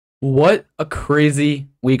What a crazy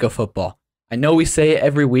week of football. I know we say it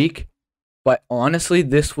every week, but honestly,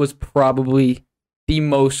 this was probably the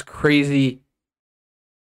most crazy,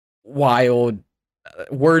 wild,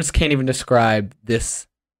 words can't even describe this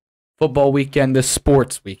football weekend, this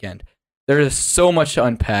sports weekend. There is so much to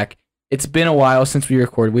unpack. It's been a while since we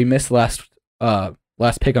recorded. We missed last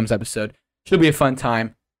Pick'ems episode. Should be a fun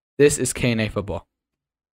time. This is K&A football.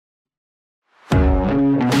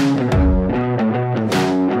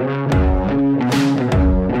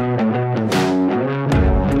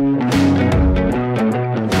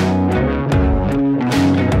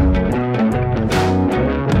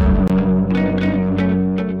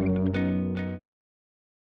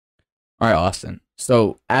 All right, Austin.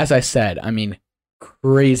 So, as I said,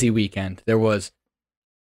 crazy weekend. There was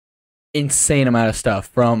insane amount of stuff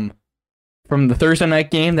from the Thursday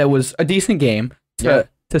night game that was a decent game to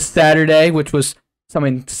Saturday, which was some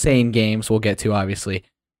insane games we'll get to, obviously,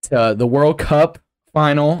 to the World Cup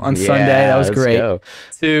final on Sunday. That was great. Go.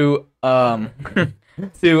 To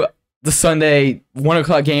to the Sunday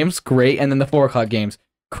 1:00 games, great, and then the 4:00 games,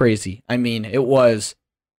 crazy. It was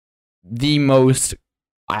the most.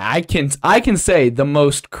 I can say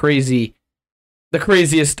the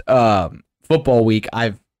craziest football week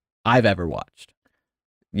I've ever watched.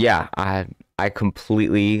 Yeah, I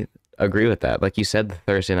completely agree with that. Like you said, the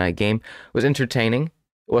Thursday night game was entertaining.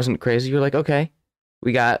 It wasn't crazy. You're like, okay,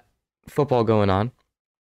 we got football going on.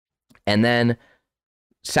 And then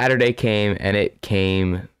Saturday came, and it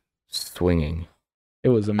came swinging. It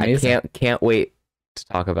was amazing. I can't wait to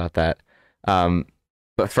talk about that.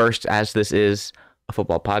 But first, as this is a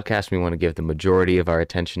football podcast, we want to give the majority of our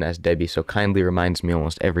attention, as Debbie so kindly reminds me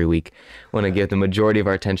almost every week, want to give the majority of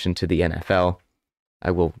our attention to the NFL.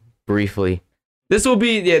 I will briefly. This will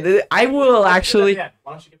be, I will actually. Why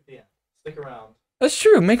don't you get to the end? Stick around. That's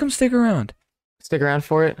true. Make them stick around. Stick around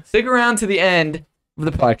for it. Stick around to the end of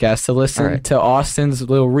the podcast to listen to Austin's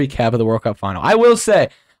little recap of the World Cup final. I will say,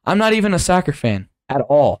 I'm not even a soccer fan at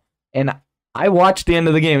all. And I watched the end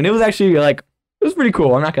of the game, and it was actually it was pretty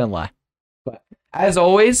cool. I'm not going to lie. But as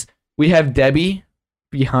always, we have Debbie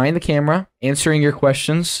behind the camera answering your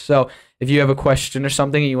questions. So if you have a question or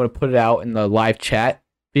something and you want to put it out in the live chat,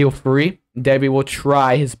 feel free. Debbie will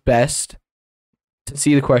try his best to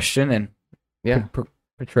see the question and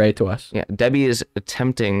portray it to us. Yeah, Debbie is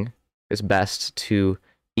attempting his best to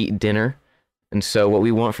eat dinner. And so what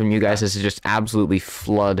we want from you guys is to just absolutely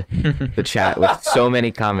flood the chat with so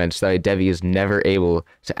many comments that Debbie is never able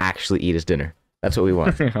to actually eat his dinner. That's what we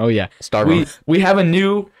want. Oh yeah, we have a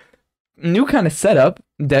new kind of setup.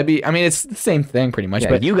 Debbie, it's the same thing pretty much. Yeah,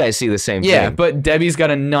 but you guys see the same thing. Yeah, but Debbie's got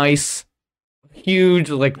a nice, huge,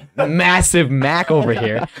 massive Mac over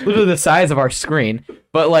here, literally the size of our screen.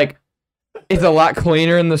 But it's a lot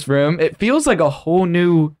cleaner in this room. It feels like a whole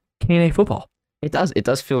new K&A football. It does. It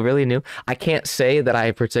does feel really new. I can't say that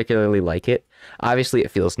I particularly like it. Obviously, it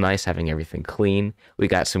feels nice having everything clean. We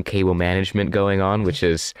got some cable management going on, which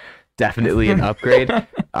is definitely an upgrade.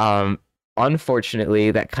 Unfortunately,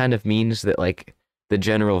 that kind of means that the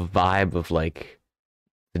general vibe of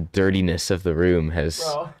the dirtiness of the room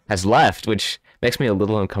has left, which makes me a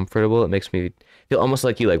little uncomfortable. It makes me feel almost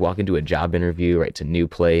like you walk into a job interview, right? It's a new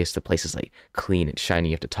place. The place is clean and shiny.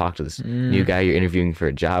 You have to talk to this new guy you're interviewing for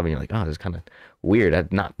a job, and you're like, oh, this is kind of weird. I'm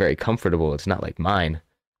not very comfortable. It's not like mine.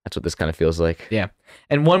 That's what this kind of feels like. Yeah.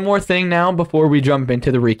 And one more thing now before we jump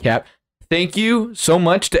into the recap. Thank you so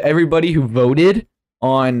much to everybody who voted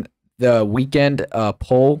on the weekend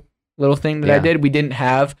poll little thing that I did. We didn't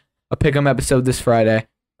have a Pick'em episode this Friday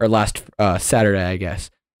or last Saturday, I guess.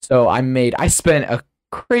 So I spent a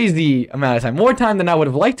crazy amount of time, more time than I would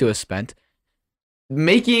have liked to have spent,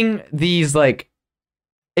 making these if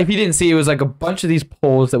you didn't see, it was a bunch of these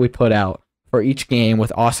polls that we put out for each game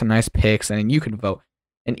with awesome, nice picks, and you could vote.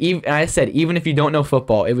 And I said, even if you don't know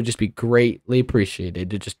football, it would just be greatly appreciated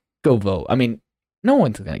to just go vote. No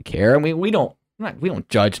one's gonna care. We don't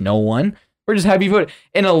judge no one. We're just happy you voted.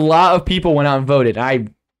 And a lot of people went out and voted. I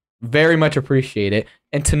very much appreciate it.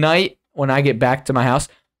 And tonight, when I get back to my house,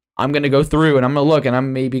 I'm gonna go through and I'm gonna look, and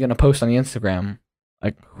I'm maybe gonna post on the Instagram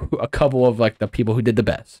a couple of the people who did the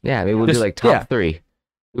best. Yeah, maybe we'll do top 3.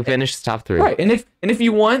 We'll finish the top 3. Right. And if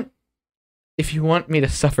you want me to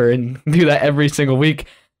suffer and do that every single week,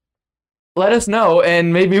 let us know,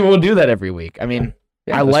 and maybe we'll do that every week. I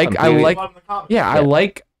like all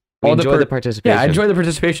enjoy the participation. Yeah, I enjoy the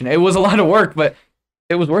participation. It was a lot of work, but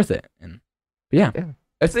it was worth it. And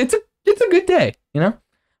it's a good day, But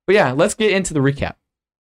yeah, let's get into the recap.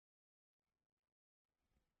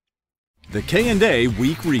 The K&A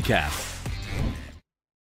Week Recap.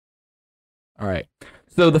 All right.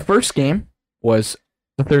 So the first game was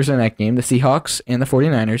the Thursday night game, the Seahawks and the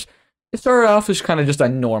 49ers. It started off as kind of just a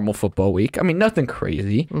normal football week. I mean, nothing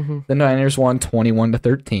crazy. Mm-hmm. The Niners won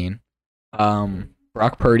 21-13.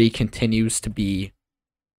 Brock Purdy continues to be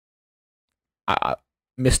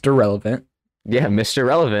Mr. Relevant. Yeah, Mr.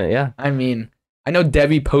 Relevant, yeah. I mean, I know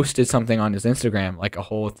Debbie posted something on his Instagram, like a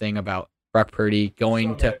whole thing about Brock Purdy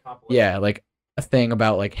going to, like a thing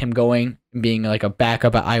about like him going and being like a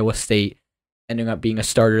backup at Iowa State, ending up being a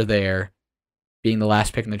starter there, being the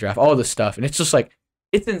last pick in the draft, all this stuff. And it's just like,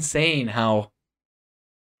 it's insane how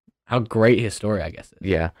great his story, I guess, is.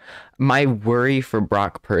 Yeah. My worry for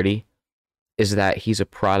Brock Purdy is that he's a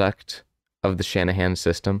product of the Shanahan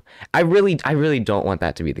system. I really don't want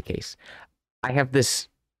that to be the case. I have this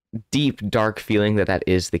deep, dark feeling that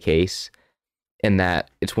is the case, and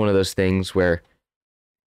that it's one of those things where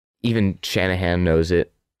even Shanahan knows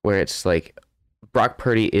it, where it's like Brock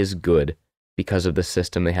Purdy is good because of the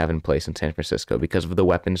system they have in place in San Francisco, because of the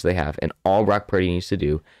weapons they have, and all Brock Purdy needs to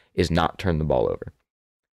do is not turn the ball over.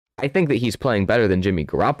 I think that he's playing better than Jimmy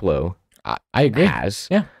Garoppolo I agree. has.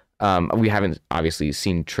 Yeah. We haven't obviously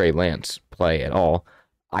seen Trey Lance play at all.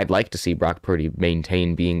 I'd like to see Brock Purdy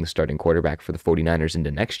maintain being the starting quarterback for the 49ers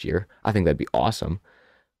into next year. I think that'd be awesome.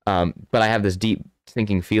 But I have this deep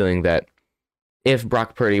thinking feeling that if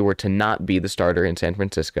Brock Purdy were to not be the starter in San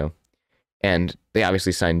Francisco, and they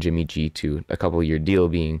obviously signed Jimmy G to a couple-year deal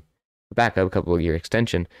being a backup, a couple-year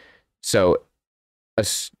extension. So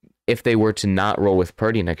if they were to not roll with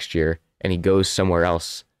Purdy next year and he goes somewhere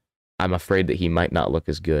else, I'm afraid that he might not look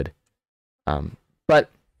as good. But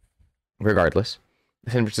regardless, the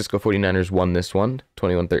San Francisco 49ers won this one,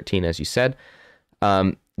 21-13, as you said.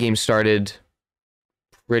 Game started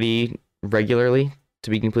pretty regularly, to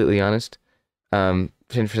be completely honest. San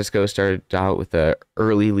Francisco started out with an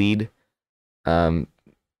early lead. Seahawks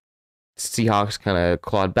kind of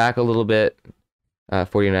clawed back a little bit.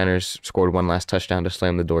 49ers scored one last touchdown to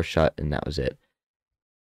slam the door shut, and that was it.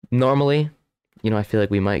 Normally, I feel like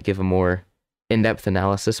we might give a more in-depth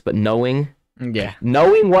analysis, but knowing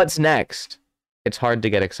what's next, it's hard to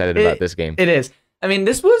get excited about this game. It is. I mean,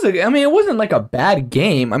 it wasn't like a bad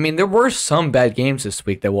game. I mean, there were some bad games this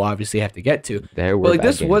week that we'll obviously have to get to. There were, but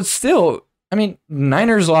this was still,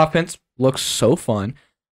 Niners offense looks so fun.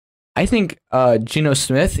 I think Geno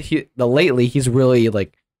Smith, lately he's really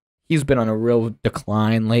he's been on a real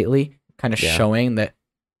decline lately, kind of showing that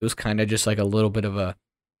it was kind of just like a little bit of a,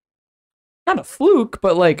 not a fluke,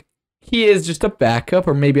 but he is just a backup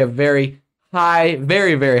or maybe a very high,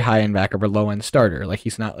 very, very high end backup or low end starter.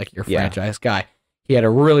 He's not your franchise guy. He had a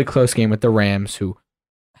really close game with the Rams, who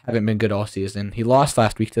haven't been good all season. He lost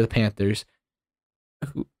last week to the Panthers,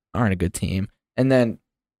 who aren't a good team. And then,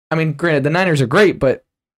 granted, the Niners are great, but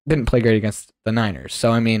didn't play great against the Niners.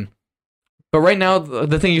 So, but right now,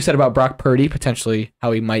 the thing you said about Brock Purdy, potentially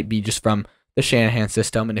how he might be just from the Shanahan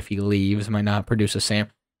system, and if he leaves, might not produce the same.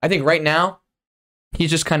 I think right now,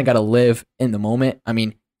 he's just kind of got to live in the moment.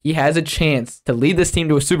 He has a chance to lead this team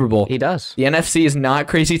to a Super Bowl. He does. The NFC is not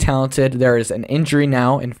crazy talented. There is an injury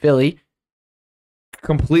now in Philly.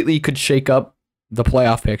 Completely could shake up the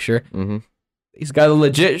playoff picture. Mm-hmm. He's got a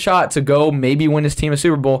legit shot to go maybe win his team a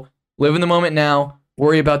Super Bowl. Live in the moment now.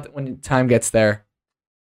 Worry about when time gets there.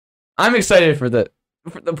 I'm excited for the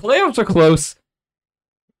playoffs are close.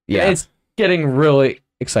 Yeah. It's getting really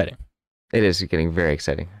exciting. It is getting very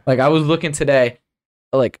exciting. I was looking today,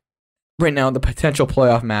 right now, the potential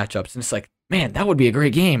playoff matchups, and it's man, that would be a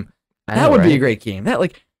great game. That would be a great game. That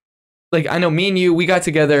I know me and you, we got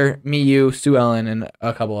together, me, you, Sue Ellen, and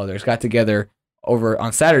a couple others got together over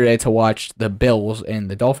on Saturday to watch the Bills and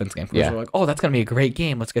the Dolphins game. Yeah. We're oh, that's gonna be a great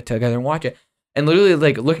game. Let's get together and watch it. And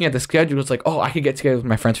literally, looking at the schedule, it's oh, I could get together with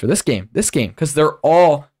my friends for this game, because they're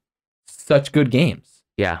all such good games.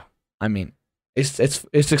 Yeah.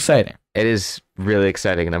 It's exciting. It is really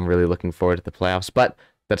exciting, and I'm really looking forward to the playoffs, but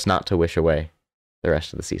that's not to wish away the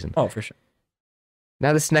rest of the season. Oh, for sure.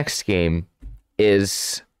 Now, this next game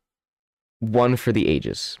is one for the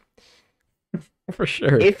ages. For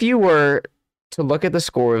sure. If you were to look at the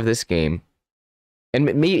score of this game, and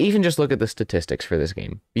maybe even just look at the statistics for this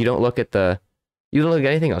game, you don't look at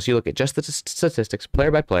anything else. You look at just the statistics,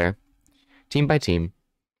 player by player, team by team.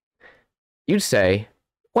 You'd say,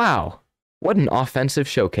 wow, what an offensive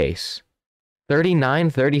showcase.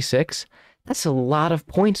 39-36. That's a lot of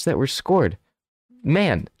points that were scored.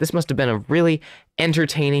 Man, this must have been a really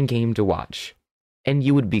entertaining game to watch. And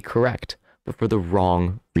you would be correct, but for the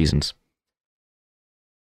wrong reasons.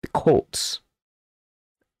 The Colts.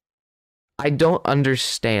 I don't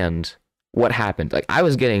understand what happened. I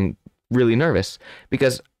was getting really nervous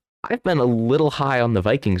because I've been a little high on the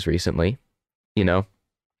Vikings recently,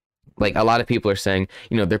 Like, a lot of people are saying,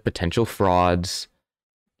 they're potential frauds.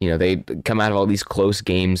 They come out of all these close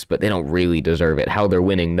games, but they don't really deserve it. How they're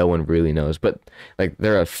winning, no one really knows. But, like,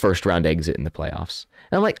 they're a first-round exit in the playoffs.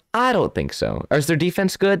 And I'm like, I don't think so. Is their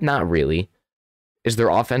defense good? Not really. Is their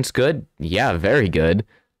offense good? Yeah, very good.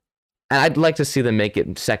 And I'd like to see them make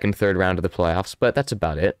it second, third round of the playoffs, but that's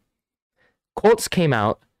about it. Colts came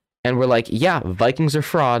out and were like, yeah, Vikings are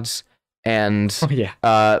frauds. And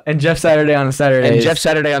and Jeff Saturday on Saturday. And Jeff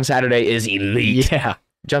Saturday on Saturday is elite. Yeah.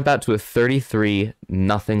 Jump out to a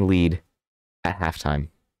 33-0 lead at halftime.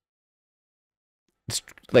 It's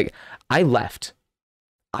like, I left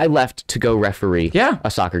to go referee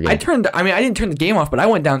a soccer game. I didn't turn the game off, but I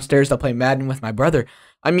went downstairs to play Madden with my brother.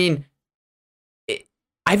 I mean,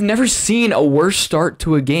 I've never seen a worse start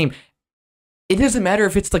to a game. It doesn't matter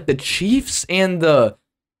if it's like the Chiefs and the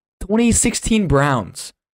 2016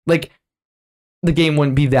 Browns. Like, the game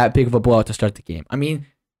wouldn't be that big of a blowout to start the game. I mean,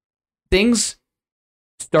 things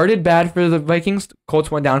started bad for the Vikings. Colts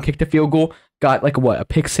went down, kicked a field goal, got like a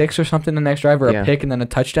pick six or something the next drive, or a pick and then a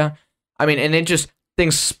touchdown. I mean, and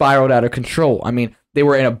things spiraled out of control. I mean, they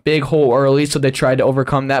were in a big hole early, so they tried to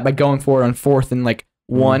overcome that by going for it on 4th and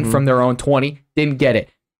 1 from their own 20. Didn't get it.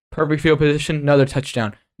 Perfect field position, another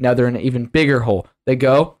touchdown. Now they're in an even bigger hole. They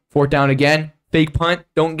go, 4th down again, fake punt,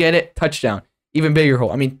 don't get it, touchdown. Even bigger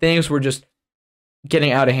hole. I mean, things were just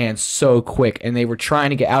getting out of hand so quick, and they were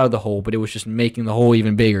trying to get out of the hole, but it was just making the hole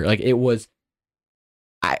even bigger. Like, it was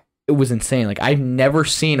insane. Like, I've never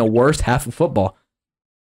seen a worse half of football.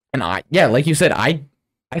 And like you said, I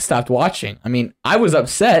stopped watching. I mean, I was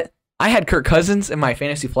upset. I had Kirk Cousins in my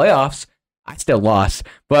fantasy playoffs. I still lost,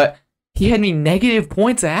 but he had me negative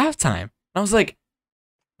points at halftime. I was like,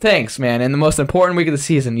 thanks, man. In the most important week of the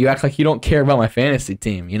season, you act like you don't care about my fantasy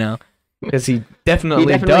team, Because he definitely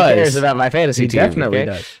does. Cares about my fantasy team. He definitely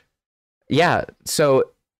does. Yeah, so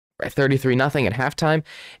 33-0 at halftime,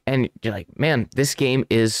 and you're like, man, this game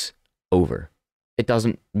is over. It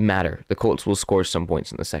doesn't matter. The Colts will score some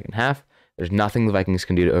points in the second half. There's nothing the Vikings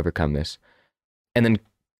can do to overcome this. And then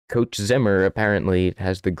Coach Zimmer apparently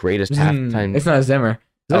has the greatest halftime. It's not Zimmer.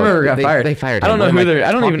 Zimmer got fired. They fired him. I don't know who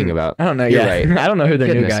they're talking about. I don't know. You're right. I don't know who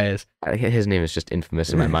their new guy is. His name is just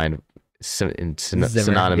infamous in my mind.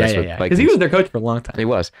 Synonymous with Vikings. Because he was their coach for a long time. He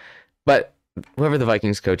was. But whoever the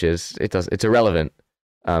Vikings coach is, it's irrelevant.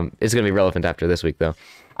 It's going to be relevant after this week, though.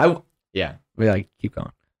 We keep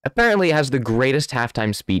going. Apparently has the greatest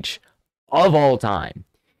halftime speech of all time.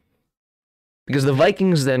 Because the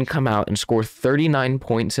Vikings then come out and score 39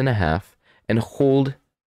 points in a half and hold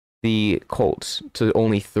the Colts to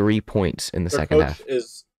only 3 points in the second half. Their coach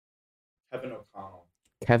is Kevin O'Connell.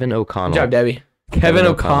 Kevin O'Connell. Good job, Debbie. Kevin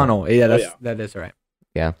O'Connell. Yeah, that is right.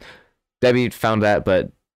 Yeah. Debbie found that,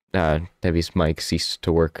 but Debbie's mic ceased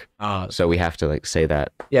to work. So we have to say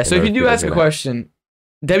that. Yeah, so if you do ask a question,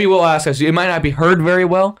 Debbie will ask us. It might not be heard very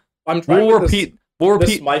well. We'll repeat.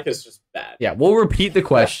 This mic is just bad. Yeah, we'll repeat the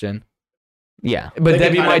question. Yeah. But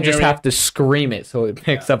Debbie might just have to scream it so it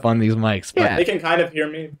picks up on these mics. Yeah, they can kind of hear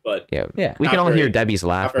me, but yeah. We can all hear Debbie's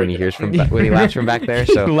laugh when he laughs from back there.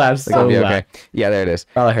 So he laughs so loud. Okay. Yeah, there it is.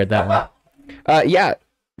 Probably heard that one. Yeah,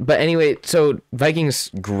 but anyway, so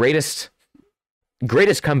Vikings' greatest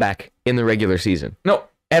comeback in the regular season. No,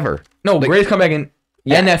 ever. No, greatest comeback in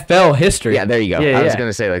NFL history. Yeah, there you go. I was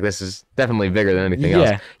gonna say this is definitely bigger than anything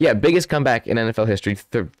else. Yeah, biggest comeback in NFL history.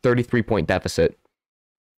 33-point deficit.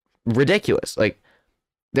 Ridiculous.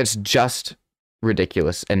 That's just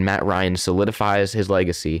ridiculous. And Matt Ryan solidifies his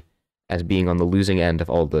legacy as being on the losing end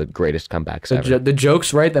of all the greatest comebacks ever. The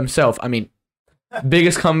jokes write themselves. I mean,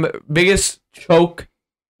 biggest choke.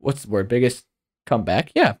 What's the word? Biggest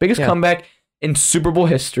comeback. Yeah, biggest comeback in Super Bowl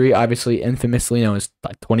history. Obviously, infamously known as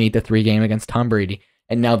 28-3 game against Tom Brady.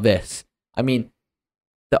 And now this. I mean,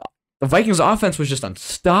 the Vikings offense was just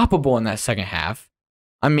unstoppable in that second half.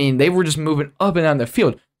 I mean, they were just moving up and down the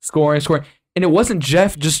field, scoring. And it wasn't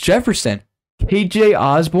just Jefferson. KJ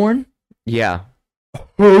Osborne. Yeah.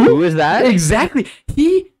 Who is that? Exactly.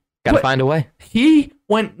 Gotta find a way. He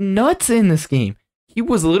went nuts in this game. He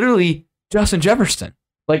was literally Justin Jefferson.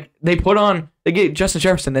 They get Justin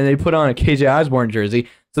Jefferson and they put on a KJ Osborne jersey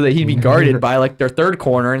so that he'd be guarded by their third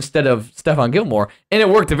corner instead of Stephon Gilmore. And it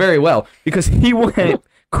worked very well because he went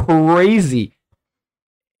crazy.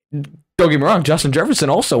 Don't get me wrong, Justin Jefferson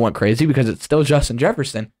also went crazy because it's still Justin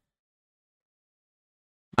Jefferson.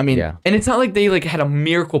 I mean, and it's not like they had a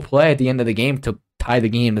miracle play at the end of the game to tie the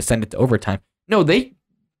game to send it to overtime. No, they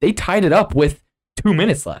tied it up with 2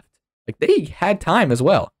 minutes left. They had time as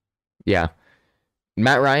well. Yeah.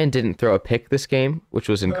 Matt Ryan didn't throw a pick this game, which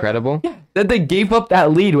was incredible. Yeah, that they gave up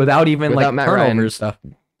that lead without even Matt turnover Ryan stuff.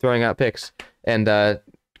 Throwing out picks. And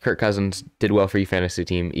Kirk Cousins did well for your fantasy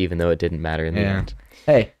team, even though it didn't matter in the end.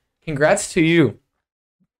 Hey, congrats to you.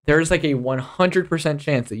 There's like a 100%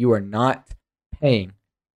 chance that you are not paying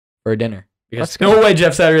for a dinner. Because no way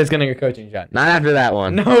Jeff Saturday is going to get a coaching job. Not after that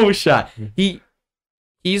one. No shot. He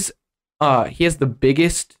has the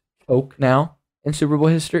biggest choke now in Super Bowl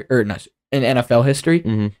history, or not in NFL history,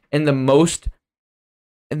 and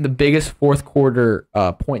the biggest fourth quarter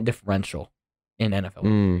point differential in NFL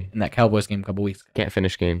history, in that Cowboys game a couple weeks ago. Can't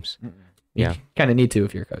finish games. You kind of need to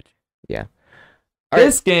if you're a coach. Yeah.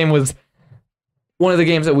 This game was one of the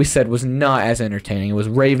games that we said was not as entertaining. It was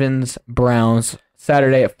Ravens, Browns,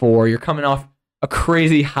 Saturday at 4. You're coming off a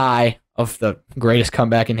crazy high of the greatest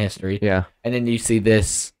comeback in history. Yeah. And then you see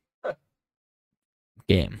this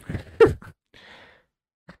game.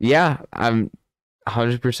 Yeah, I'm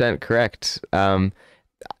 100% correct.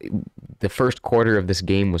 The first quarter of this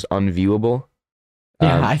game was unviewable.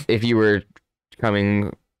 If you were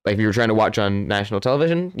trying to watch on national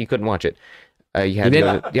television, you couldn't watch it. You had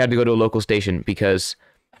to go to a local station because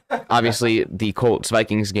obviously the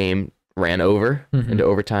Colts-Vikings game ran over into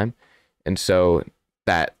overtime, and so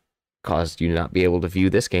that caused you to not be able to view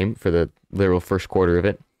this game for the literal first quarter of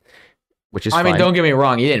it, which is fine. I mean, don't get me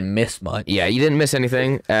wrong, you didn't miss much. Yeah, you didn't miss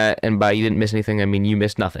anything, and by you didn't miss anything, I mean you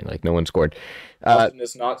missed nothing. Like, no one scored. Austin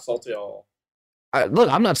is not salty at all. Look,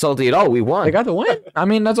 I'm not salty at all. We won. They got the win. I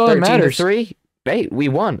mean, that's all that matters. 13-3. Hey, we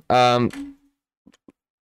won.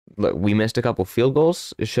 Look, we missed a couple field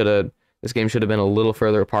goals. This game should have been a little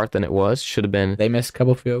further apart than it was. Should have been. They missed a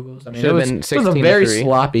couple field goals. I mean, it was a very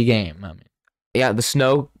sloppy game. I mean, yeah, the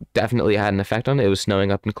snow definitely had an effect on it. It was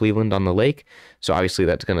snowing up in Cleveland on the lake, so obviously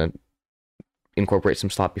that's gonna incorporate some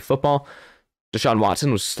sloppy football. Deshaun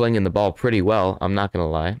Watson was slinging the ball pretty well. I'm not gonna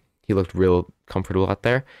lie. He looked real comfortable out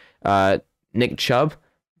there. Nick Chubb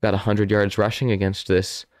got 100 yards rushing against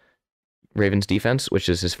this Ravens defense, which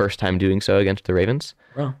is his first time doing so against the Ravens.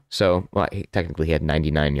 Wow. So, technically he had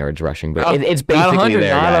 99 yards rushing, but it's basically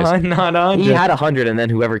there, guys. Not 100. He had 100, and then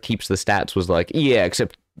whoever keeps the stats was like, yeah,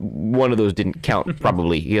 except one of those didn't count,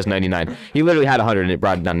 probably. He has 99. He literally had 100, and it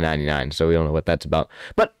brought it down to 99, so we don't know what that's about.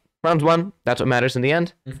 But Browns won. That's what matters in the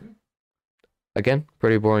end. Again,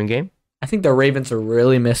 pretty boring game. I think the Ravens are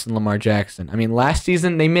really missing Lamar Jackson. I mean, last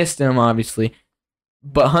season they missed him, obviously,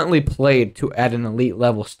 but Huntley played at an elite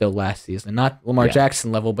level still last season. Not Lamar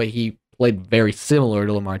Jackson level, but he played very similar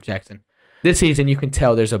to Lamar Jackson. This season, you can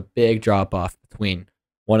tell there's a big drop-off between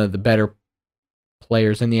one of the better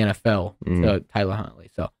players in the NFL to Tyler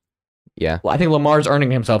Huntley. So, I think Lamar's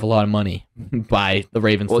earning himself a lot of money by the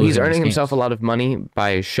Ravens. Well, he's earning himself a lot of money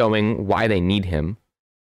by showing why they need him,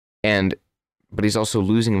 but he's also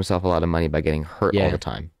losing himself a lot of money by getting hurt all the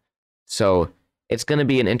time. So it's going to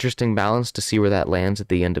be an interesting balance to see where that lands at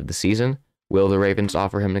the end of the season. Will the Ravens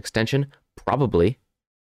offer him an extension? Probably.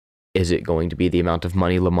 Is it going to be the amount of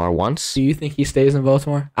money Lamar wants? Do you think he stays in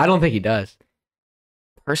Baltimore? I don't think he does.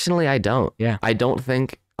 Personally, I don't. Yeah. I don't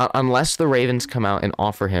think, unless the Ravens come out and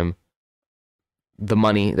offer him the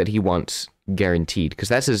money that he wants guaranteed, because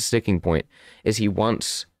that's his sticking point, is he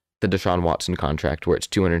wants the Deshaun Watson contract where it's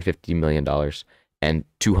 $250 million and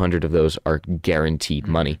 200 of those are guaranteed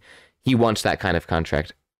money. He wants that kind of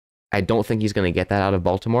contract. I don't think he's going to get that out of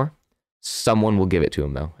Baltimore. Someone will give it to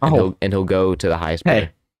him, though, and he'll go to the highest bidder.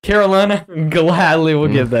 Hey, Carolina gladly will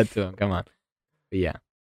give that to him. Come on. But yeah.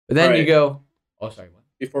 But then you go... Oh, sorry. What?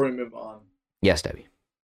 Before we move on. Yes, Debbie.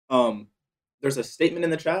 There's a statement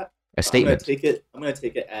in the chat. A statement. I'm gonna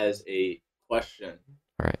take it as a question.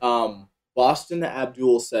 All right. Boston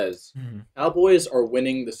Abdul says, Cowboys are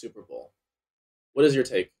winning the Super Bowl. What is your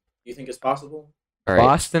take? Do you think it's possible? All right.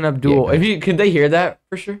 Boston Abdul. Could they hear that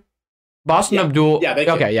for sure? Boston Abdul. Yeah, they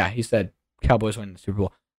can. Okay, yeah. He said Cowboys winning the Super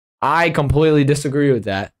Bowl. I completely disagree with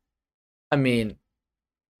that. I mean,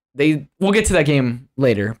 we'll get to that game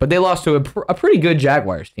later, but they lost to a pretty good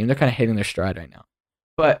Jaguars team. They're kind of hitting their stride right now.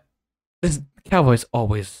 But the Cowboys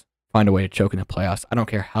always find a way to choke in the playoffs. I don't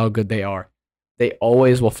care how good they are. They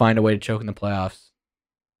always will find a way to choke in the playoffs.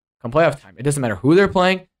 Come playoff time, it doesn't matter who they're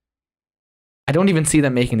playing. I don't even see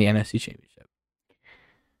them making the NFC Championship.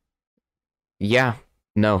 Yeah,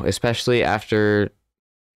 no, especially after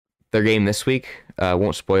their game this week.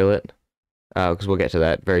 Won't spoil it because we'll get to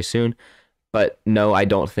that very soon. But no, I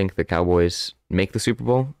don't think the Cowboys make the Super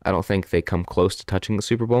Bowl. I don't think they come close to touching the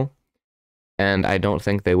Super Bowl. And I don't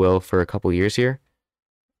think they will for a couple years here.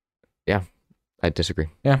 Yeah, I disagree.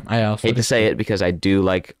 Yeah, I also hate to say it because I do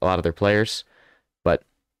like a lot of their players, but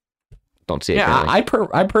don't see it. Yeah, I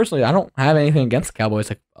personally, I don't have anything against the Cowboys,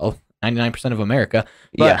 like 99% of America.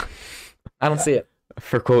 But yeah, I don't see it.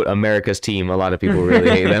 For quote, America's team, a lot of people really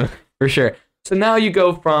hate them. For sure. So now you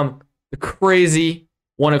go from the crazy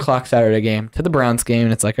 1 o'clock Saturday game to the Browns game,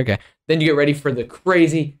 and it's like, okay. Then you get ready for the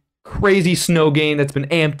crazy, crazy snow game that's been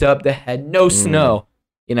amped up that had no snow,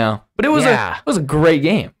 you know. But it was a great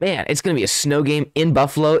game. Man, it's gonna be a snow game in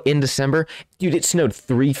Buffalo in December. Dude, it snowed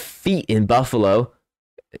 3 feet in Buffalo.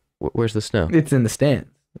 Where's the snow? It's in the stands.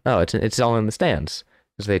 Oh, it's all in the stands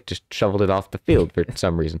because they just shoveled it off the field for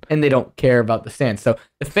some reason. And they don't care about the stands. So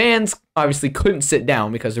the fans obviously couldn't sit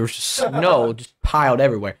down because there was just snow just piled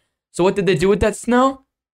everywhere. So what did they do with that snow?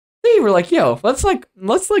 They were like, yo, let's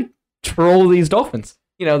troll these Dolphins.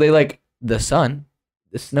 You know, they like the sun.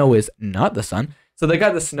 The snow is not the sun. So they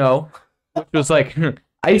got the snow, which was like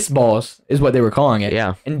ice balls is what they were calling it.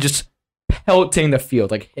 Yeah. And just pelting the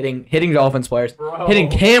field, like hitting Dolphins players, hitting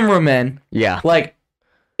cameramen. Yeah. Like,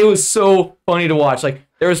 it was so funny to watch. Like,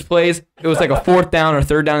 there was plays, it was like a 4th down or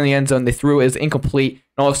 3rd down in the end zone. They threw it as incomplete,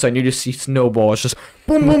 and all of a sudden you just see snowballs just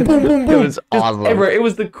boom, boom, boom, boom, boom. It was awesome. Everywhere. It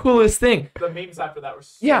was the coolest thing. The memes after that were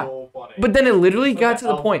so funny. But then it literally got to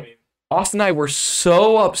the point. Austin and I were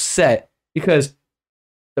so upset because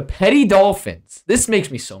the petty Dolphins, this makes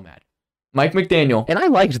me so mad. Mike McDaniel. And I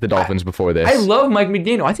liked the Dolphins before this. I love Mike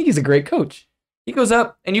McDaniel. I think he's a great coach. He goes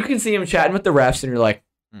up, and you can see him chatting with the refs, and you're like,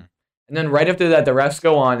 And then right after that, the refs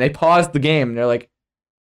go on. They pause the game, and they're like,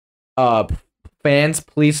 fans,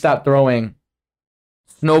 please stop throwing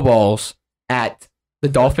snowballs at the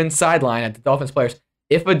Dolphins sideline, at the Dolphins players.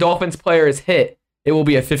 If a Dolphins player is hit, it will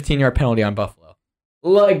be a 15-yard penalty on Buffalo.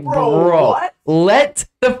 Like, bro, what? let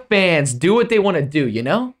the fans do what they want to do, you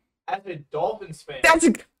know? As a Dolphins fan, That's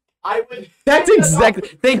exactly.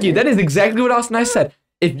 Thank you. That is exactly what Austin and I said.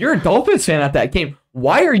 If you're a Dolphins fan at that game,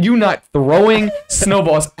 why are you not throwing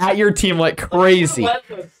snowballs at your team like crazy?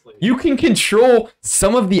 You can control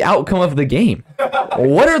some of the outcome of the game.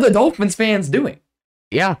 What are the Dolphins fans doing?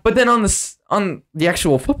 Yeah. But then on the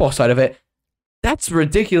actual football side of it, that's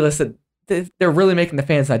ridiculous that they're really making the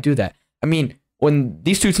fans not do that. I mean, when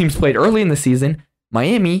these two teams played early in the season,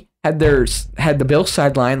 Miami had the Bills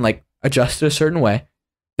sideline like adjusted a certain way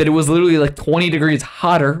that it was literally like 20 degrees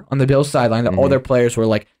hotter on the Bills sideline that all their players were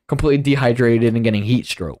like completely dehydrated and getting heat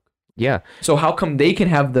stroke. Yeah. So how come they can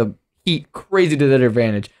have the heat crazy to their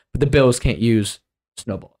advantage, but the Bills can't use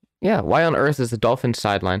snowball? Yeah, why on earth is the Dolphins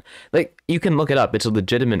sideline? Like, you can look it up. It's a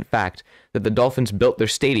legitimate fact that the Dolphins built their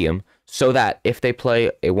stadium so that if they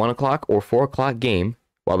play a 1 o'clock or 4 o'clock game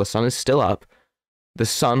while the sun is still up, the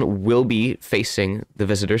sun will be facing the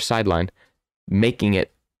visitor's sideline, making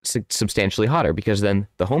it substantially hotter because then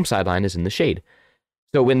the home sideline is in the shade.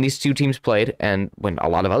 So when these two teams played, and when a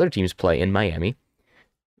lot of other teams play in Miami,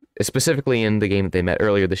 specifically in the game that they met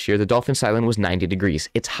earlier this year, the Dolphins sideline was 90 degrees.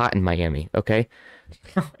 It's hot in Miami, okay?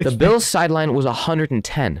 The Bills sideline was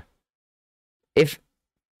 110. If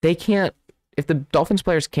the Dolphins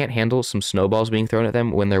players can't handle some snowballs being thrown at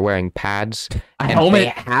them when they're wearing pads and they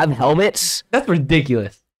have helmets, That's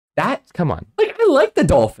ridiculous. Come on. Like, I like the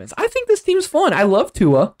Dolphins. I think this team's fun. I love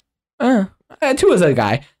Tua. Tua's a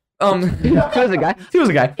guy. Tua's a guy. Tua's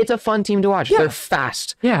a guy. It's a fun team to watch. Yeah. They're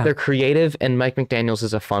fast. Yeah. They're creative, and Mike McDaniels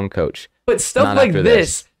is a fun coach. But stuff Not like after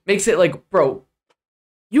this makes it like, bro,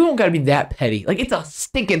 you don't gotta be that petty. Like, it's a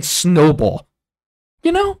stinking snowball.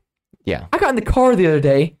 You know? Yeah. I got in the car the other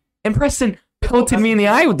day, and Preston pelted me in the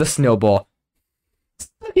eye with the snowball.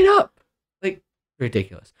 Suck it up. Like,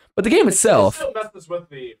 ridiculous. But the game itself, It still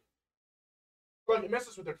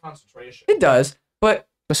messes with their concentration. it does. But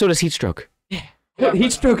so does heat stroke.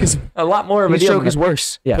 heat stroke is a lot more of a Heat deal. stroke is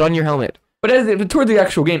worse. Yeah. Put on your helmet. But toward the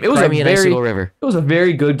actual game, it was Cry me an icicle river. It was a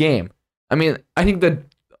very good game. I mean, I think the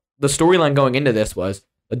storyline going into this was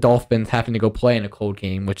the Dolphins having to go play in a cold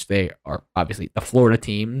game, which they are obviously the Florida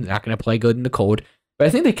team, not going to play good in the cold. But I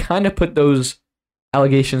think they kind of put those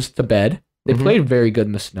allegations to bed. They played very good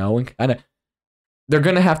in the snow, and kind of they're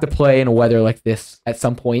going to have to play in a weather like this at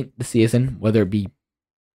some point this season, whether it be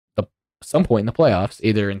some point in the playoffs,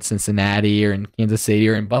 either in Cincinnati or in Kansas City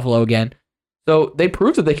or in Buffalo again. So they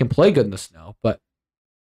proved that they can play good in the snow, but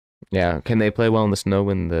Yeah. Can they play well in the snow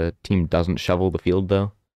when the team doesn't shovel the field,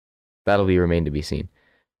 though? That'll remain to be seen.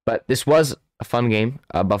 But this was a fun game.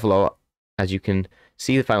 Buffalo, as you can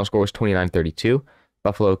see, the final score was 29-32.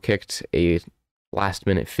 Buffalo kicked a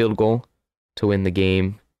last-minute field goal to win the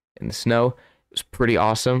game in the snow. It was pretty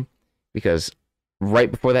awesome because right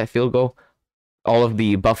before that field goal, all of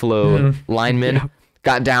the Buffalo linemen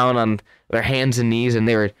got down on their hands and knees, and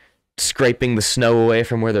they were scraping the snow away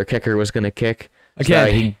from where their kicker was going to kick. So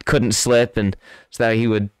that he couldn't slip, and so that he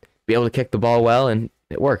would be able to kick the ball well, and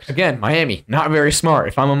it worked. Again, Miami, not very smart.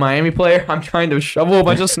 If I'm a Miami player, I'm trying to shovel a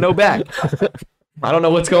bunch of snow back. I don't know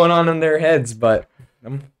what's going on in their heads, but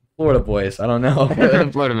I'm Florida boys. I don't know.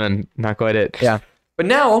 Florida men, not quite it. Yeah. But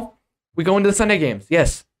now, we go into the Sunday games.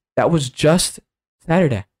 Yes, that was just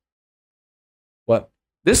Saturday. What?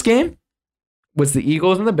 This game was the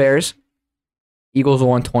Eagles and the Bears. Eagles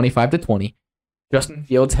won 25-20. Justin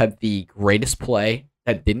Fields had the greatest play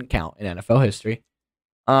that didn't count in NFL history.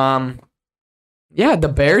 Yeah, the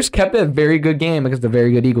Bears kept a very good game against a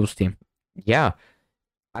very good Eagles team. Yeah.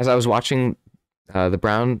 As I was watching not the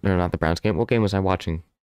Browns game. What game was I watching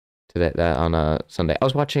today on Sunday? I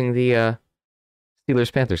was watching the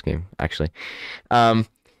Steelers-Panthers game, actually.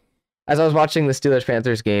 As I was watching the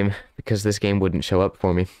Steelers-Panthers game, because this game wouldn't show up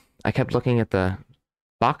for me, I kept looking at the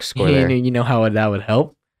box score there. You know how that would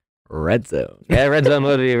help? Red Zone. Yeah, Red Zone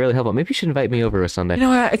would be really helpful. Maybe you should invite me over a Sunday. You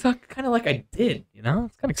know, I thought kind of like I did, you know?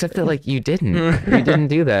 It's kind of Except that, like, you didn't. You didn't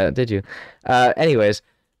do that, did you? Anyways,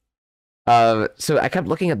 so I kept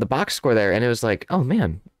looking at the box score there, and it was like, oh,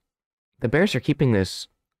 man, the Bears are keeping this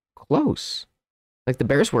close. Like, the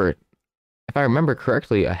Bears were, if I remember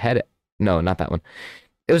correctly, ahead. No, not that one.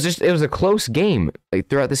 It was a close game, like,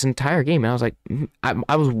 throughout this entire game, and I was like,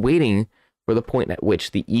 I was waiting for the point at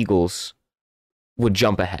which the Eagles would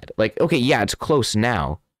jump ahead. Like, okay, yeah, it's close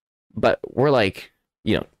now, but we're like,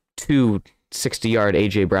 you know, 2 60-yard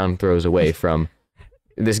A.J. Brown throws away from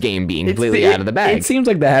this game being completely out of the bag. It seems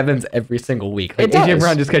like that happens every single week. Like, A.J.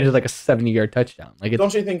 Brown just catches like a 70-yard touchdown. Like,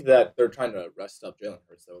 don't you think that they're trying to rest up Jalen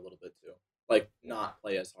Hurts though a little bit too? Like, not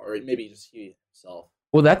play as hard, maybe just he himself.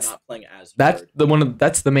 Well, that's not playing as hard.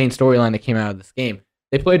 That's the main storyline that came out of this game.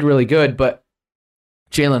 They played really good, but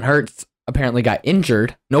Jalen Hurts apparently got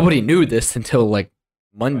injured. Nobody knew this until like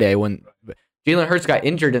Monday when Jalen Hurts got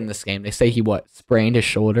injured in this game. They say he sprained his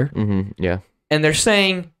shoulder. Mm-hmm, yeah. And they're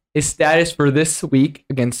saying his status for this week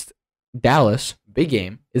against Dallas, big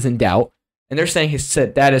game, is in doubt. And they're saying his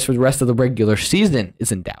status for the rest of the regular season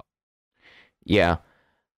is in doubt. Yeah.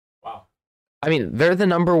 Wow. I mean, they're the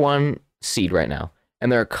number 1 seed right now,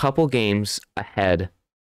 and they're a couple games ahead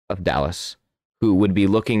of Dallas, who would be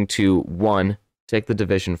looking to, 1, take the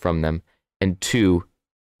division from them, and 2,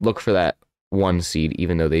 look for that 1 seed,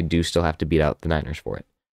 even though they do still have to beat out the Niners for it.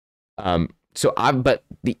 But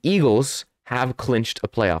the Eagles have clinched a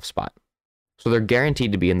playoff spot, so they're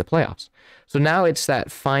guaranteed to be in the playoffs. So now it's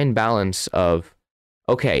that fine balance of,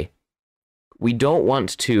 okay, we don't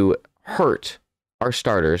want to hurt our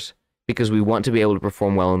starters because we want to be able to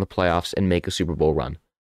perform well in the playoffs and make a Super Bowl run.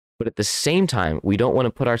 But at the same time, we don't want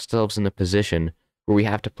to put ourselves in a position where we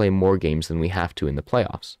have to play more games than we have to in the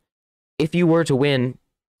playoffs. If you were to win,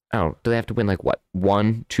 I don't know, do they have to win like what,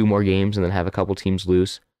 1, 2 more games and then have a couple teams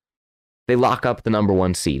lose? They lock up the number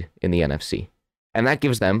 1 seed in the NFC. And that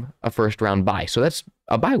gives them a first round bye. So that's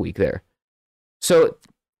a bye week there. So,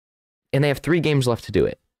 and they have 3 games left to do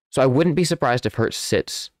it. So I wouldn't be surprised if Hurts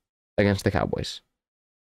sits against the Cowboys.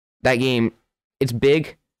 That game, it's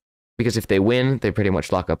big because if they win, they pretty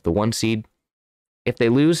much lock up the 1 seed. If they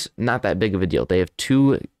lose, not that big of a deal. They have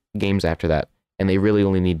 2 games after that, and they really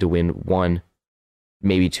only need to win 1,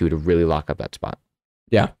 maybe 2 to really lock up that spot.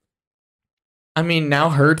 Yeah. I mean, now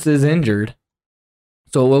Hurts is injured,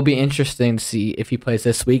 so it will be interesting to see if he plays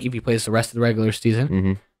this week, if he plays the rest of the regular season.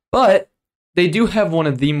 Mm-hmm. But they do have one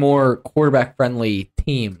of the more quarterback-friendly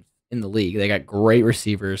teams in the league. They got great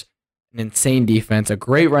receivers, an insane defense, a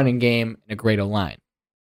great running game, and a great O-line.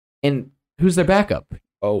 And who's their backup?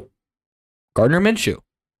 Oh, Gardner Minshew.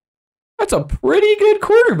 That's a pretty good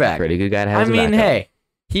quarterback. Pretty good guy to have as a backup.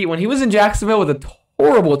 Hey, when he was in Jacksonville with a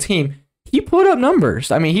horrible team, he put up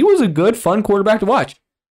numbers. I mean, he was a good, fun quarterback to watch.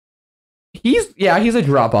 He's a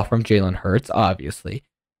drop-off from Jalen Hurts, obviously.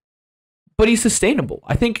 But he's sustainable.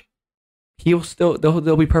 I think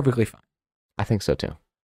they'll be perfectly fine. I think so, too.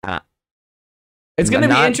 It's going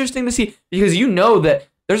to be interesting to see, because you know that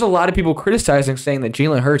there's a lot of people criticizing, saying that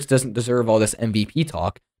Jalen Hurts doesn't deserve all this MVP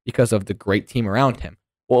talk because of the great team around him.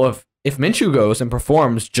 Well, if Minshew goes and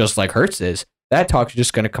performs just like Hurts is, that talk's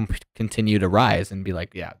just going to continue to rise and be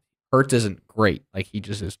like, yeah, Hurts isn't great. Like, he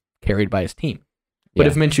just is carried by his team. But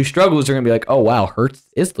if Minshew struggles, they're going to be like, oh, wow, Hurts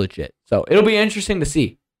is legit. So it'll be interesting to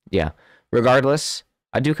see. Yeah. Regardless,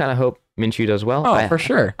 I do kind of hope Minshew does well. Oh, for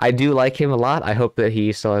sure. I do like him a lot. I hope that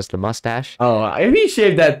he still has the mustache. Oh, if he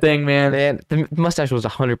shaved that thing, man. The mustache was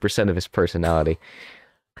 100% of his personality.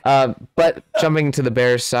 But jumping to the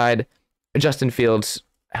Bears side, Justin Fields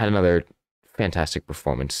had another fantastic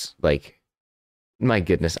performance. Like, my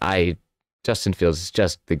goodness, Justin Fields is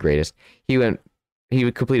just the greatest. He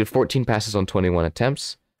completed 14 passes on 21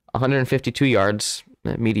 attempts, 152 yards,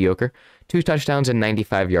 mediocre, 2 touchdowns, and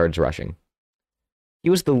 95 yards rushing. He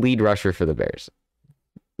was the lead rusher for the Bears.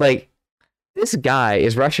 Like, this guy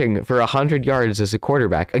is rushing for 100 yards as a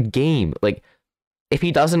quarterback a game. Like, if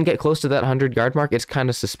he doesn't get close to that 100-yard mark, it's kind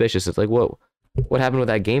of suspicious. It's like, whoa, what happened with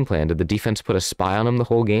that game plan? Did the defense put a spy on him the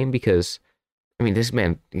whole game? Because, I mean, this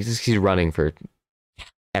man, he's running for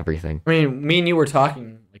everything. I mean, me and you were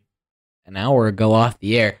talking like an hour ago off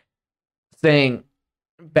the air, saying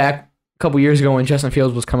back a couple years ago when Justin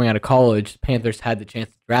Fields was coming out of college, the Panthers had the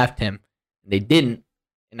chance to draft him. And they didn't.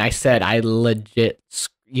 And I said, I legit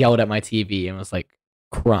yelled at my TV and was like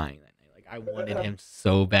crying that night. Like, I wanted him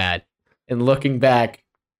so bad. And looking back,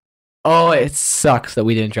 oh, it sucks that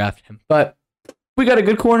we didn't draft him. But we got a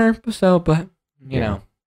good corner, so, but, you know,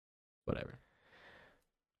 whatever.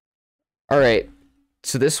 All right.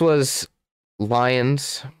 So this was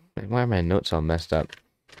Lions. Why are my notes all messed up?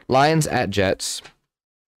 Lions at Jets.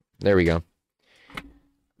 There we go.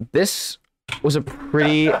 This was a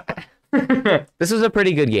pretty this was a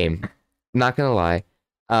pretty good game. Not gonna lie.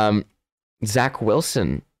 Zach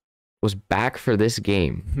Wilson was back for this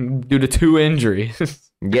game. Due to 2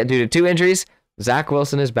 injuries. Yeah, due to 2 injuries, Zach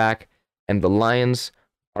Wilson is back, and the Lions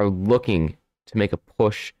are looking to make a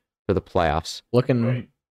push for the playoffs. Looking.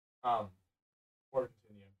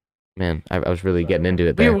 Man, I was really getting into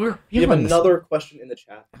it there. We have another question in the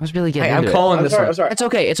chat. I was really getting into I'm calling I'm this sorry, one. I'm sorry. It's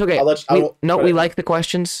okay. It's okay. We like the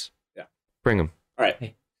questions. Yeah. Bring them. All right.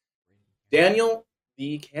 Hey. Daniel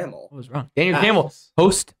the Camel. What was wrong? Daniel Campbell,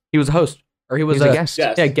 host. He was a host. Or he was He's a guest.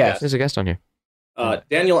 Guest. Yeah, guest. There's a guest on here.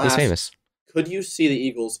 Daniel He's asks, famous. could you see the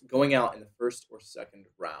Eagles going out in the first or second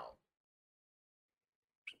round?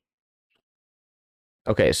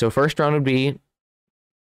 Okay, so first round would be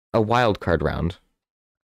a wild card round,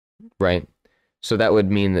 right? So that would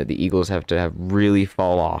mean that the Eagles have to really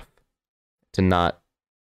fall off to not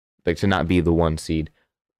be the 1 seed,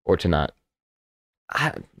 or to not.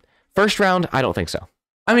 First round, I don't think so.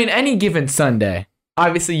 I mean, any given Sunday,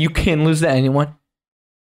 obviously you can lose to anyone.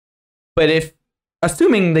 But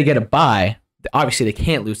assuming they get a bye, obviously they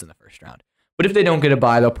can't lose in the first round. But if they don't get a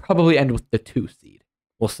bye, they'll probably end with the 2 seed.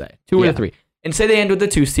 We'll say 2 or the 3. And say they end with the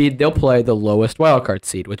 2 seed, they'll play the lowest wildcard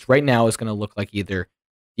seed, which right now is going to look like either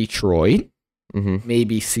Detroit,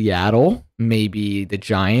 maybe Seattle, maybe the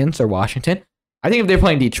Giants or Washington. I think if they're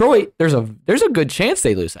playing Detroit, there's a good chance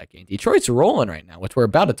they lose that game. Detroit's rolling right now, which we're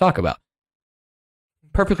about to talk about.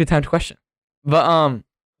 Perfectly timed question. But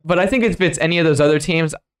I think if it's any of those other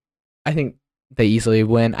teams, I think they easily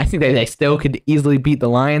win. I think they still could easily beat the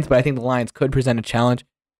Lions, but I think the Lions could present a challenge.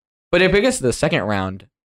 But if it gets to the second round,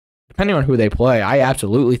 depending on who they play, I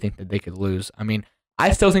absolutely think that they could lose. I mean,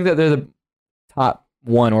 I still think that they're the top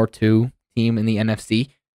 1 or 2 team in the NFC.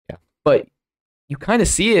 Yeah. But you kind of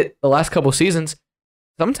see it the last couple seasons.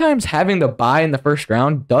 Sometimes having the bye in the first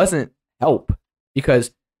round doesn't help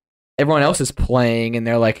because everyone else is playing and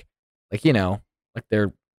they're like you know, like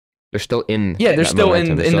they're still in. Yeah, they're still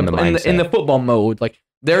in the mindset. football mode. Like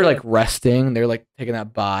they're like resting, they're like taking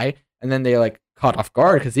that bye, and then they're like caught off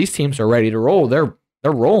guard because these teams are ready to roll. They're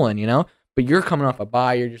rolling, you know. But you're coming off a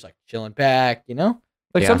bye, you're just like chilling back, you know.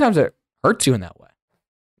 Like sometimes it hurts you in that way.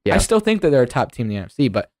 Yeah. I still think that they're a top team in the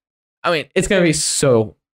NFC, but I mean, it's gonna be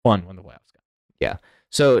so fun when the playoffs go. Yeah.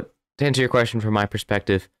 So to answer your question from my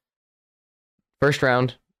perspective, first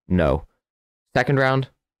round, no. Second round,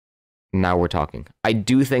 now we're talking. I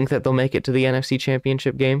do think that they'll make it to the NFC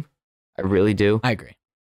Championship game. I really do. I agree.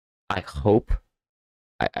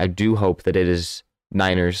 I do hope that it is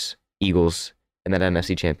Niners, Eagles in that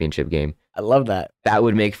NFC Championship game. I love that. That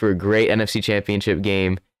would make for a great NFC Championship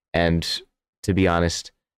game. And to be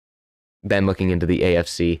honest, then looking into the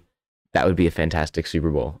AFC, that would be a fantastic Super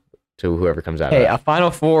Bowl to whoever comes out of that. A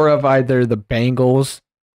Final Four of either the Bengals,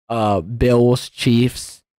 Bills,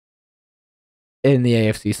 Chiefs in the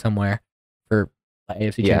AFC somewhere for the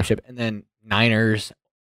AFC Championship, and then Niners,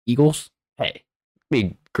 Eagles. Hey,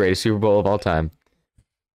 be greatest Super Bowl of all time.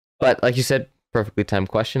 But like you said, perfectly timed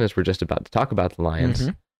question as we're just about to talk about the Lions.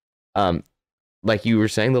 Like you were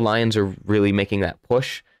saying, the Lions are really making that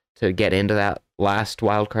push to get into that last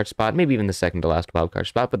wildcard spot, maybe even the second to last wildcard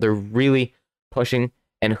spot, but they're really pushing.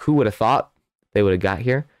 And who would have thought they would have got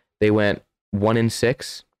here? They went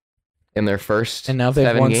 1-6 in their first 7 games. And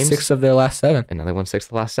now they've won 6 of their last 7. And now they won 6 of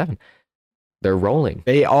the last 7. They're rolling.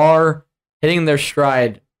 They are hitting their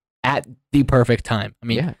stride at the perfect time. I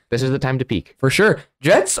mean, yeah, this is the time to peak. For sure.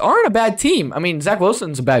 Jets aren't a bad team. I mean, Zach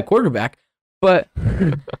Wilson's a bad quarterback, but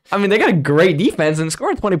I mean, they got a great defense, and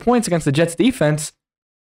scoring 20 points against the Jets defense,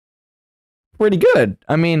 pretty good.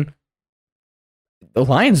 I mean, the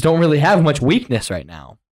Lions don't really have much weakness right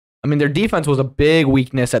now. I mean, their defense was a big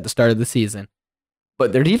weakness at the start of the season,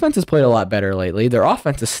 but their defense has played a lot better lately. Their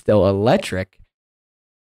offense is still electric.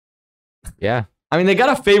 Yeah. I mean, they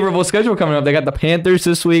got a favorable schedule coming up. They got the Panthers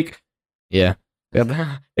this week. Yeah. They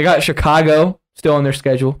got Chicago still on their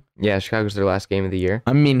schedule. Yeah, Chicago's their last game of the year.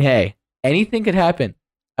 I mean, hey, anything could happen.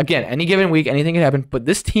 Again, any given week, anything could happen. But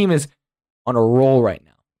this team is on a roll right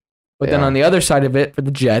now. But then on the other side of it, for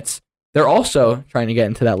the Jets, they're also trying to get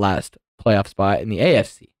into that last playoff spot in the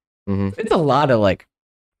AFC. Mm-hmm. It's a lot of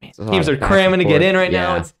teams are cramming to get in right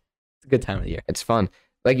now. It's a good time of the year. It's fun.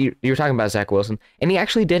 Like you were talking about Zach Wilson, and he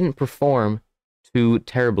actually didn't perform too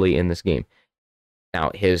terribly in this game.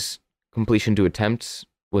 Now, his completion to attempts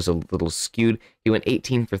was a little skewed. He went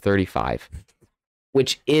 18 for 35,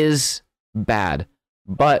 which is bad.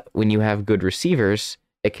 But when you have good receivers,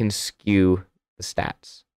 it can skew the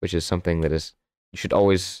stats, which is something that is, you should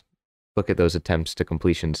always look at those attempts to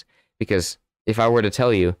completions. Because if I were to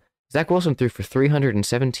tell you, Zach Wilson threw for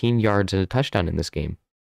 317 yards and a touchdown in this game,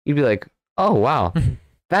 you'd be like, oh, wow,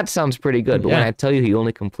 that sounds pretty good. But when I tell you he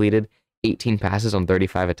only completed 18 passes on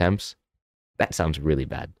 35 attempts, that sounds really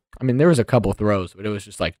bad. I mean, there was a couple throws, but it was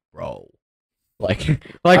just like, bro,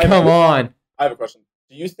 come on. I have a question.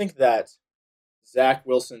 Do you think that Zach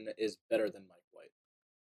Wilson is better than Mike White?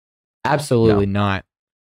 Absolutely not.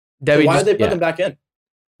 So why did they put him back in?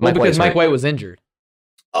 Well, because Mike White was injured.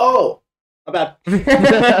 Oh, my bad.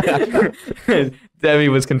 Debbie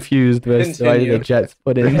was confused with why did the Jets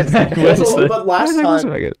put in Zach Wilson. But last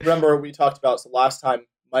time, remember we talked about, so last time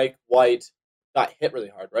Mike White got hit really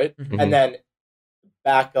hard, right? Mm-hmm. And then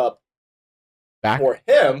back for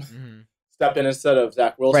him stepped in instead of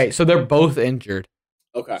Zach Wilson. Right, so they're both injured.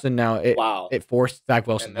 Okay. So now it forced Zach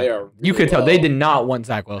Wilson. And they are really you could tell they did not want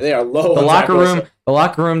Zach Wilson. They are low. The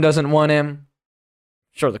locker room doesn't want him.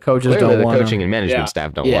 Sure, the coaches don't want him. The coaching and management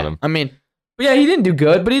staff don't want him. I mean, but he didn't do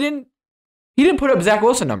good, but he didn't put up Zach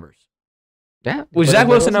Wilson numbers. Yeah. Which Zach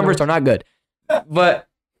Wilson numbers are not good. But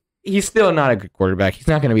he's still not a good quarterback. He's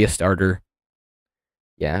not going to be a starter.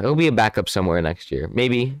 Yeah, it'll be a backup somewhere next year.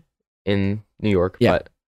 Maybe in New York, but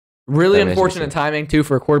really unfortunate timing too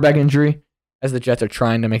for a quarterback injury, as the Jets are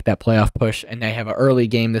trying to make that playoff push, and they have an early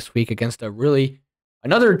game this week against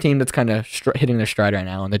another team that's kind of hitting their stride right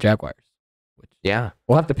now, in the Jaguars. We'll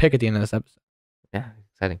have to pick at the end of this episode. Yeah,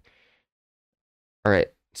 exciting. All right,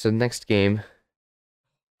 so next game,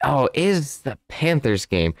 is the Panthers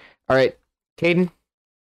game. All right, Caden,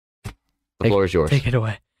 the floor is yours. Take it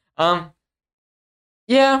away.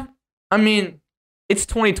 Yeah, I mean, it's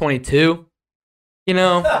 2022. You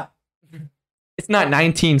know, it's not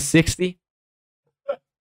 1960.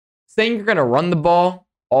 Saying you're going to run the ball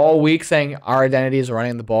all week, saying our identity is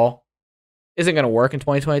running the ball, isn't going to work in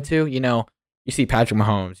 2022. You know, you see Patrick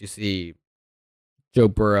Mahomes, you see Joe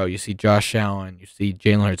Burrow, you see Josh Allen, you see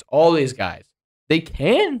Jalen Hurts, all these guys. Their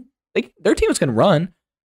team is going to run,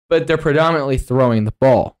 but they're predominantly throwing the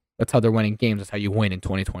ball. That's how they're winning games. That's how you win in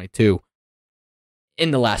 2022.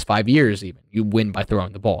 In the last 5 years, even, you win by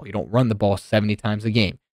throwing the ball. You don't run the ball 70 times a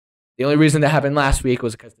game. The only reason that happened last week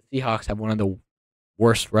was because the Seahawks have one of the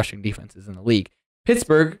worst rushing defenses in the league.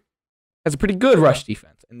 Pittsburgh has a pretty good rush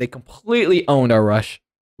defense, and they completely owned our rush.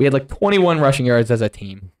 We had 21 rushing yards as a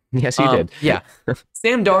team. Yes, he did. Yeah.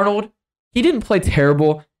 Sam Darnold, he didn't play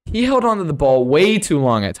terrible. He held on to the ball way too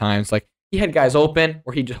long at times. He had guys open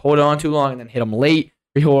where he just hold on too long and then hit them late,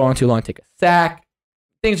 or he hold on too long and take a sack.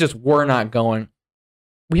 Things just were not going.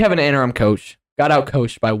 We have an interim coach, got out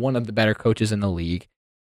coached by one of the better coaches in the league.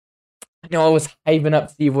 I know I was hyping up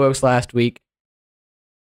Steve Wilkes last week.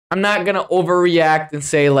 I'm not going to overreact and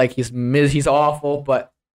say he's awful,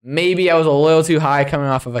 but maybe I was a little too high coming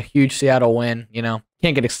off of a huge Seattle win. You know,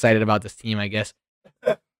 can't get excited about this team, I guess.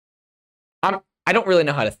 I don't really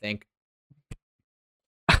know how to think.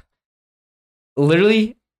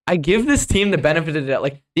 Literally, I give this team the benefit of the doubt.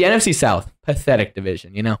 The NFC South, pathetic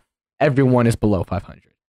division, you know? Everyone is below 500.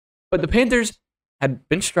 But the Panthers had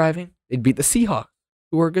been striving. They'd beat the Seahawks,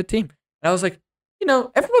 who were a good team. And I was like,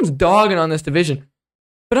 everyone's dogging on this division.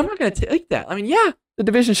 But I'm not going to take that. I mean, yeah, the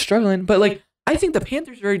division's struggling. But, I think the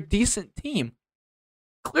Panthers are a decent team.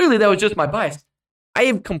 Clearly, that was just my bias. I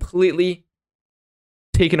have completely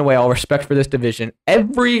taken away all respect for this division.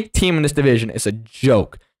 Every team in this division is a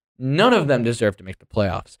joke. None of them deserve to make the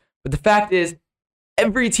playoffs. But the fact is,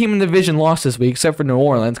 every team in the division lost this week except for New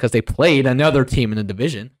Orleans because they played another team in the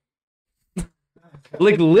division.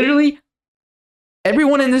 Literally,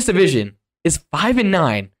 everyone in this division is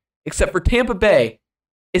 5-9 except for Tampa Bay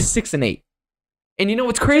is 6-8. And you know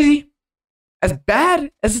what's crazy? As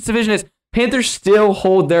bad as this division is, Panthers still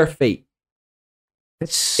hold their fate.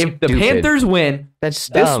 If the Panthers win this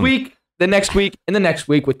week, the next week, and the next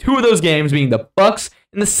week, with two of those games being the Bucks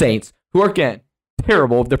and the Saints, who are, again,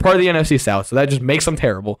 terrible. They're part of the NFC South, so that just makes them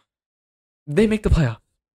terrible. They make the playoffs.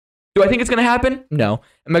 Do I think it's going to happen? No.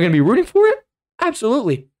 Am I going to be rooting for it?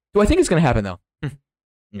 Absolutely. Do I think it's going to happen, though?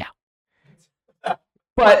 No.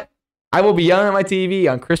 But I will be yelling at my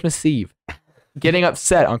TV on Christmas Eve, getting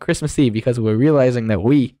upset on Christmas Eve because we're realizing that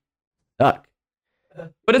we suck.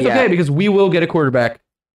 But it's okay because we will get a quarterback.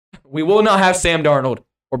 We will not have Sam Darnold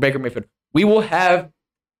or Baker Mayfield. We will have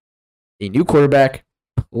a new quarterback.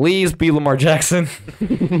 Please be Lamar Jackson.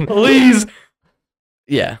 Please.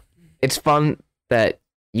 Yeah. It's fun that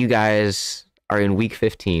you guys are in week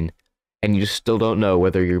 15 and you still don't know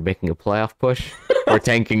whether you're making a playoff push or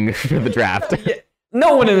tanking for the draft. Yeah.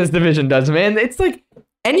 No one in this division does, man. It's like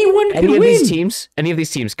anyone can win. Any of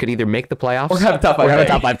these teams could either make the playoffs or have a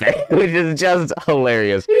top five pick, which is just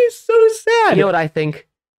hilarious. It is so sad. You know what I think?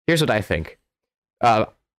 Here's what I think. I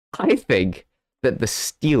think that the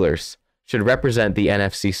Steelers should represent the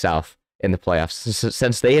NFC South in the playoffs.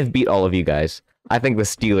 Since they have beat all of you guys, I think the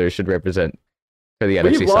Steelers should represent for the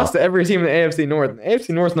NFC South. We've lost to every team in the AFC North. The AFC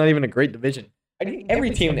North is not even a great division. I think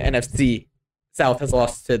every team in the NFC South has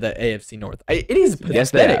lost to the AFC North. It is pathetic.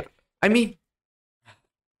 Yes, they have. I mean,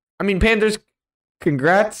 Panthers,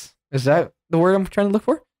 congrats. Is that the word I'm trying to look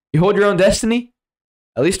for? You hold your own destiny,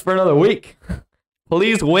 at least for another week.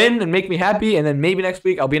 Please win and make me happy, and then maybe next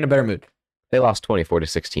week I'll be in a better mood. They lost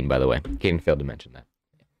 24-16, by the way. Caden failed to mention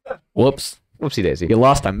that. Whoops. Whoopsie daisy. You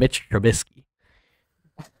lost on Mitch Trubisky.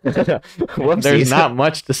 There's not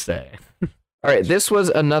much to say. All right, this was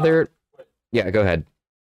another... Yeah, go ahead.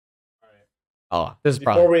 All right. Oh, this is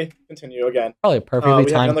Before we continue again, probably a perfectly we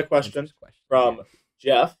have timed another question from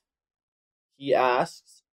Jeff. He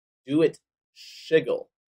asks, do it shiggle.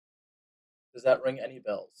 Does that ring any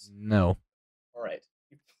bells? No. All right.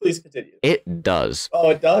 Please continue. It does. Oh,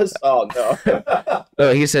 it does? Oh, no.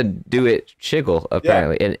 No, he said do it shiggle,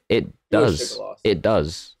 apparently. Yeah. And it does. It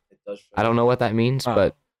does. It does. I don't know what that means,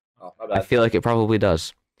 but I feel like it probably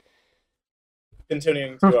does.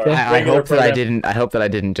 Continuing to our I hope that I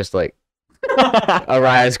didn't just like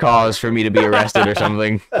arise cause for me to be arrested or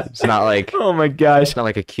something. It's not like oh my gosh, it's not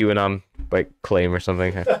like a QAnon like claim or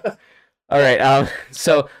something. All right,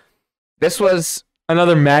 so this was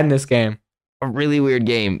another madness game. A really weird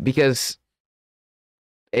game because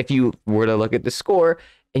if you were to look at the score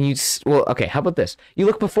and how about this? You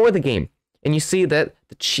look before the game and you see that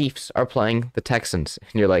the Chiefs are playing the Texans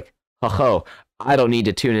and you're like, ho, I don't need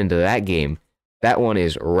to tune into that game. That one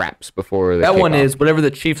is wraps before the That kickoff. one is whatever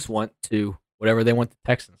the Chiefs want to whatever they want the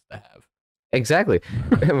Texans to have. Exactly.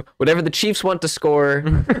 Whatever the Chiefs want to score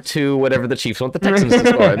to whatever the Chiefs want the Texans to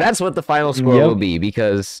score. That's what the final score will be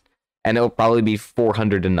and it'll probably be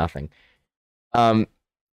 400-0. And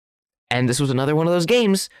this was another one of those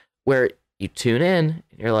games where you tune in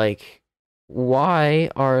and you're like, why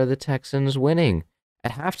are the Texans winning?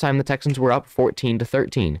 At halftime, the Texans were up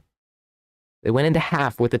 14-13. They went into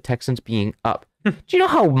half with the Texans being up. Do you know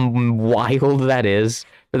how wild that is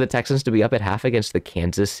for the Texans to be up at half against the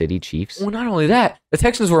Kansas City Chiefs? Well, not only that, the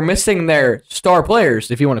Texans were missing their star players,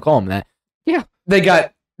 if you want to call them that. Yeah. They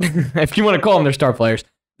got, if you want to call them their star players,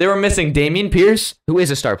 they were missing Dameon Pierce. Who is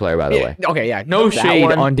a star player, by the way. Okay, yeah. No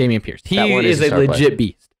shade on Dameon Pierce. He is a legit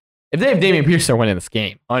beast. If they have Dameon Pierce, they're winning this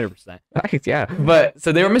game. 100%. Yeah. But,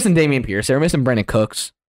 so they were missing Dameon Pierce. They were missing Brandon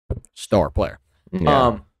Cooks. Star player.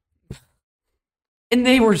 Yeah. And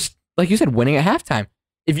they were, like you said, winning at halftime.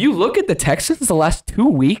 If you look at the Texans the last 2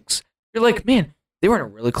 weeks, you're like, man, they were in a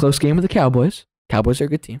really close game with the Cowboys. Cowboys are a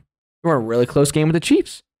good team. They were in a really close game with the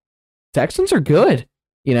Chiefs. Texans are good,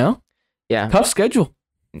 you know? Yeah. Tough schedule.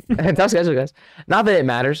 Tough schedule, guys. Not that it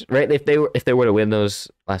matters, right? If they were to win those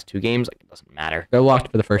last 2 games, like, it doesn't matter. They're locked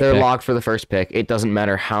for the first pick. They're locked for the first pick. It doesn't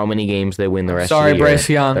matter how many games they win the rest of the year. Sorry, Bryce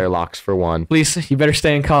Young. They're locks for 1. Please, you better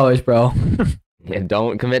stay in college, bro. Yeah,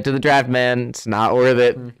 don't commit to the draft, man. It's not worth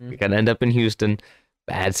it. Mm-hmm. You're going to end up in Houston.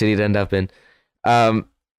 Bad city to end up in. So,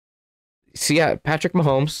 yeah, Patrick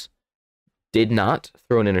Mahomes did not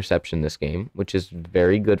throw an interception this game, which is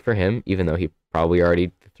very good for him, even though he probably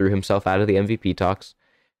already threw himself out of the MVP talks.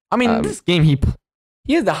 I mean, this game, he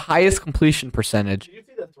has the highest completion percentage. Did you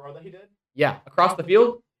see the throw that he did? Yeah, across the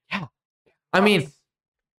field? Yeah. I mean,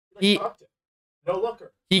 no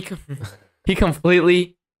looker. He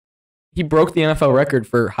completely... He broke the NFL record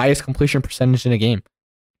for highest completion percentage in a game.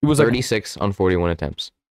 It was 36 on 41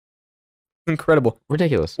 attempts. Incredible.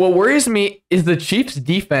 Ridiculous. What worries me is the Chiefs'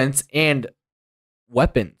 defense and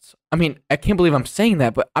weapons. I mean, I can't believe I'm saying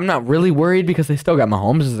that, but I'm not really worried because they still got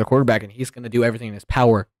Mahomes as their quarterback, and he's going to do everything in his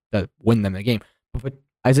power to win them the game. But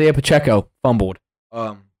Isaiah Pacheco fumbled.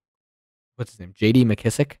 What's his name? J.D.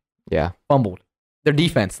 McKissick? Yeah. Fumbled. Their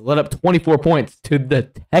defense led up 24 points to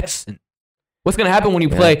the Texans. What's going to happen when you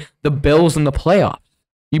play the Bills in the playoffs?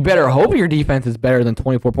 You better hope your defense is better than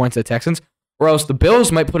 24 points at Texans, or else the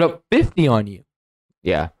Bills might put up 50 on you.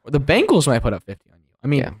 Yeah. Or the Bengals might put up 50 on you. I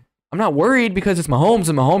mean, I'm not worried because it's Mahomes,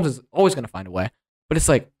 and Mahomes is always going to find a way. But it's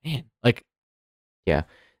like, man, like. Yeah.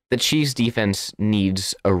 The Chiefs defense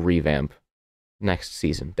needs a revamp next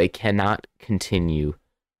season. They cannot continue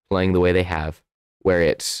playing the way they have, where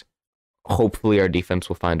it's hopefully our defense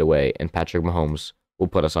will find a way and Patrick Mahomes will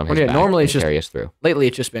put us on his back normally and carry us through. Lately,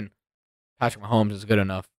 it's just been Patrick Mahomes is good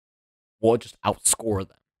enough. We'll just outscore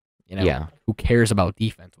them. You know, Yeah. Who cares about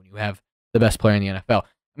defense when you have the best player in the NFL? I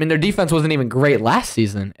mean, their defense wasn't even great last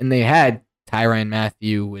season, and they had Tyrann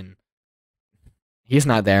Mathieu, and he's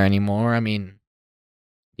not there anymore. I mean,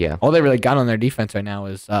 yeah, all they really got on their defense right now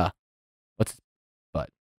is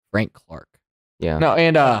Frank Clark. Yeah. No,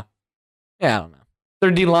 and yeah, I don't know.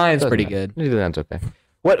 Their D line's pretty good. D line's okay.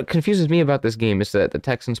 What confuses me about this game is that the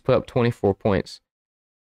Texans put up 24 points,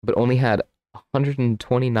 but only had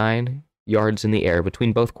 129 yards in the air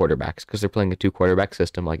between both quarterbacks because they're playing a 2-quarterback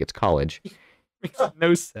system like it's college. Makes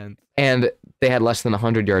no sense. And they had less than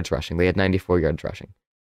 100 yards rushing. They had 94 yards rushing.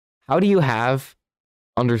 How do you have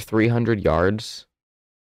under 300 yards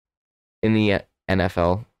in the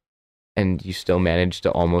NFL and you still manage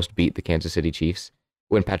to almost beat the Kansas City Chiefs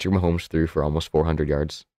when Patrick Mahomes threw for almost 400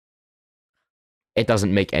 yards? It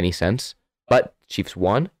doesn't make any sense, but Chiefs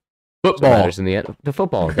won. Football. So it matters in the end. The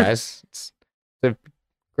football, guys. It's a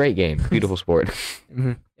great game. Beautiful sport.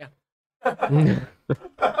 Mm-hmm. Yeah.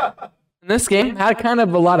 And this game had kind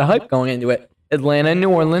of a lot of hype going into it. Atlanta and New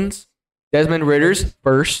Orleans. Desmond Ritter's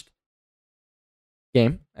first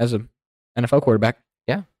game as an NFL quarterback.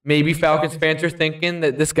 Yeah. Maybe Falcons fans are thinking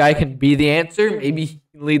that this guy can be the answer. Maybe he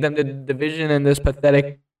can lead them to the division in this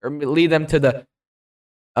pathetic, or lead them to the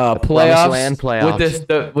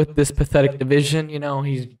playoffs with this pathetic division. You know,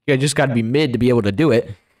 he's just got to be mid to be able to do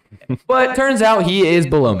it. But turns out he is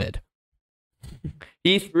below mid.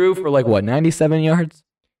 He threw for 97 yards?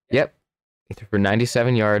 Yep. He threw for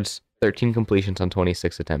 97 yards, 13 completions on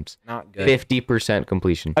 26 attempts. Not good. 50%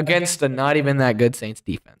 completion. Against a not even that good Saints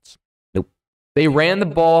defense. Nope. They ran the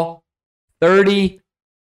ball 39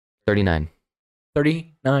 times.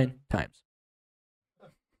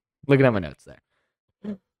 Looking at my notes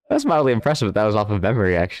there. That's mildly impressive. That was off of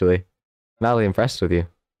memory, actually. Mildly impressed with you.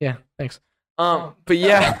 Yeah, thanks. But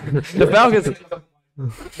yeah, the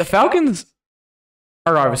Falcons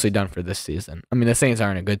are obviously done for this season. I mean, the Saints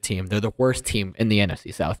aren't a good team. They're the worst team in the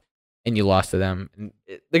NFC South, and you lost to them. And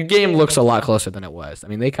the game looks a lot closer than it was. I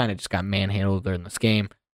mean, they kind of just got manhandled during this game.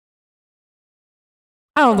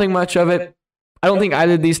 I don't think much of it. I don't think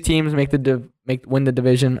either of these teams win the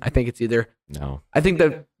division. I think it's either. No. I think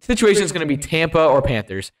the situation is going to be Tampa or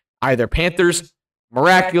Panthers. Either Panthers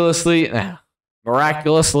miraculously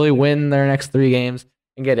win their next 3 games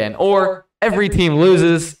and get in, or every team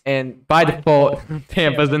loses and by default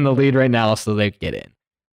Tampa's in the lead right now, so they get in.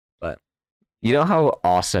 But you know how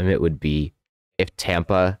awesome it would be if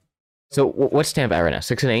Tampa. So what's Tampa at right now?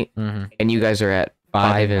 6-8, mm-hmm. and you guys are at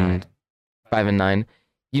 5-9.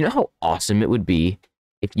 You know how awesome it would be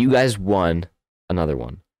if you guys won another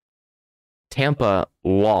one. Tampa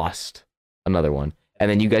lost another one, and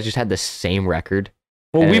then you guys just had the same record.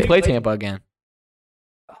 Well, we play Tampa again.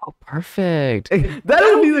 Oh, perfect. That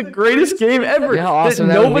would be the greatest game ever. Yeah, awesome.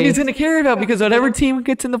 That nobody's going to care about because whatever team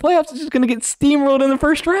gets in the playoffs is just going to get steamrolled in the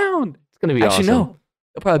first round. It's going to be Actually, awesome. No.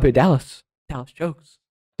 They'll probably play Dallas. Dallas chokes.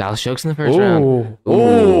 Dallas chokes in the first round.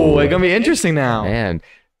 Ooh, it's going to be interesting now. Man.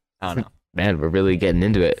 I don't know. Man, we're really getting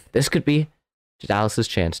into it. This could be Dallas's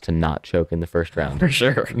chance to not choke in the first round. For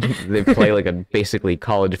sure. They play like a basically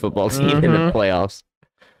college football team in the playoffs.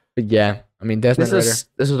 But yeah, I mean, Desmond Ridder.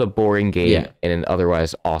 This was a boring game in an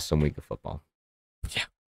otherwise awesome week of football. Yeah.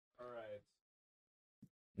 All right.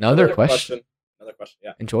 Another question. Another question.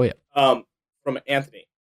 Yeah. Enjoy it. From Anthony.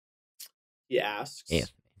 He asks.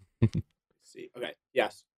 Anthony. Let's see. Okay.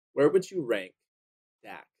 Yes. Where would you rank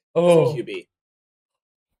Dak as Oh. a QB?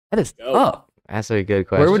 That is Go. tough. That's a good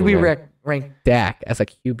question. Where would we man. rank Dak as a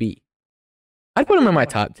QB? I'd put him in my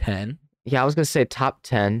top 10. Yeah, I was going to say top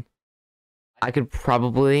 10. I could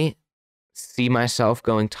probably see myself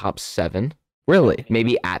going top 7. Really?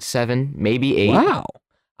 Maybe at 7, maybe 8. Wow.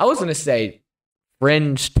 I was going to say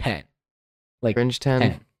fringe 10. Like Fringe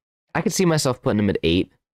 10. I could see myself putting him at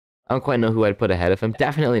 8. I don't quite know who I'd put ahead of him.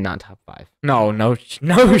 Definitely not top 5. No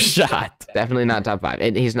shot. Definitely not top 5.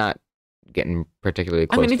 And he's not getting particularly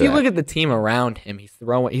close. I mean, if to you that. look at the team around him, he's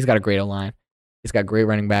got a great O-line. He's got great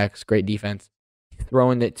running backs, great defense. He's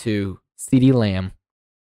throwing it to CeeDee Lamb.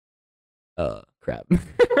 Crap.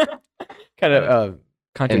 Kind of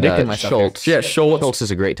contradicting myself. Schultz. Yeah, Schultz. Schultz is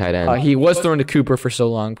a great tight end. He was throwing to Cooper for so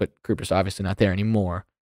long, but Cooper's obviously not there anymore.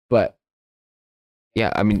 But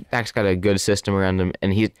yeah, I mean, Dak's got a good system around him,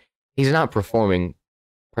 and he's not performing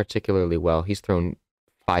particularly well. He's thrown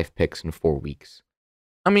 5 picks in 4 weeks.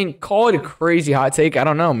 I mean, call it a crazy hot take. I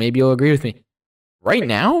don't know. Maybe you'll agree with me. Right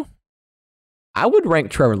now, I would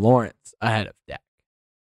rank Trevor Lawrence ahead of Dak.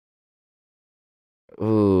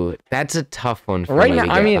 Ooh, that's a tough one for right me now. to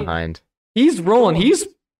get I mean, behind. He's rolling. He is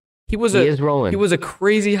rolling. He was a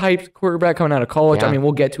crazy hyped quarterback coming out of college. Yeah. I mean,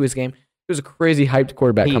 we'll get to his game. He was a crazy hyped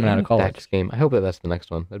quarterback coming out of college. Dak's game. I hope that's the next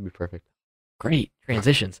one. That'd be perfect. Great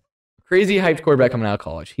transitions. Crazy hyped quarterback coming out of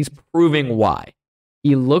college. He's proving why.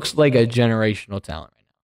 He looks like a generational talent right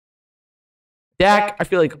now. Dak, I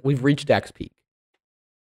feel like we've reached Dak's peak.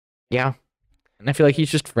 Yeah. And I feel like he's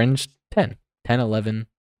just fringe 10, 11,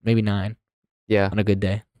 maybe 9. Yeah. On a good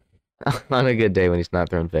day. On a good day when he's not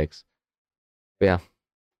throwing picks. But yeah.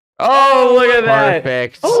 Oh, look at that.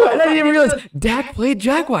 Perfect. Oh, I didn't even realize Dak played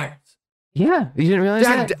Jaguars. Yeah. You didn't realize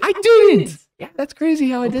that? I didn't. Yeah, that's crazy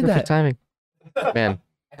how I did Perfect that. timing. Man.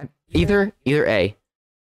 Either A.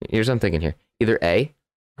 Here's what I'm thinking here. Either A,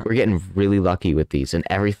 we're getting really lucky with these and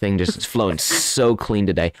everything just is flowing so clean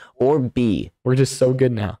today. Or B. We're just so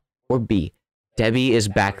good now. Or B. Debbie is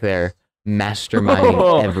back there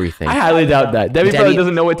masterminding everything. I highly doubt that. Debbie probably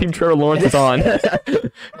doesn't know what team Trevor Lawrence is on.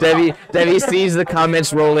 Debbie sees the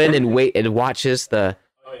comments roll in and watches the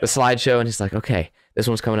slideshow and he's like, okay, this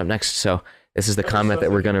one's coming up next. So this is the comment that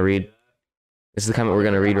we're gonna read. This is the comment we're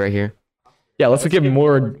gonna read right here. Yeah, let's give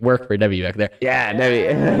more work for Debbie back there. Yeah,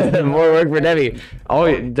 Debbie. More work for Debbie. Oh,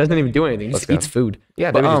 he doesn't even do anything. He just eats food.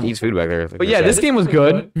 Yeah, Debbie just eats food back there. But yeah, this game was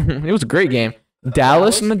good. It was a great game.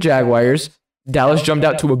 Dallas and the Jaguars. Dallas jumped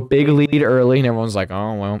out to a big lead early, and everyone's like,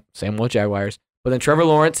 oh, well, same with Jaguars. But then Trevor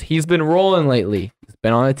Lawrence, he's been rolling lately. He's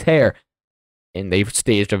been on a tear. And they've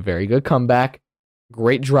staged a very good comeback.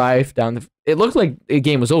 Great drive down the... It looked like the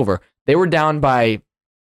game was over. They were down by a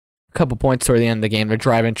couple points toward the end of the game. They're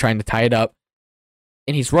driving, trying to tie it up.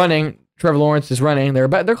 And he's running. Trevor Lawrence is running.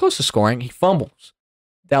 They're close to scoring. He fumbles.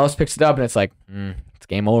 Dallas picks it up, and it's like, it's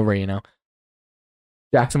game over, you know.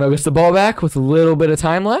 Jacksonville gets the ball back with a little bit of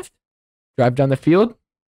time left. Drive down the field.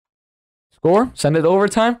 Score. Send it to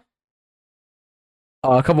overtime.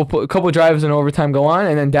 A couple drives in overtime go on,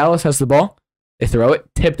 and then Dallas has the ball. They throw it.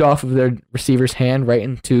 Tipped off of their receiver's hand right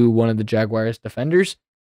into one of the Jaguars' defenders.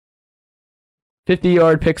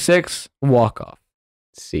 50-yard pick six. Walk-off.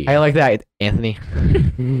 See. I like that, Anthony.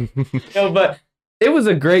 No, but it was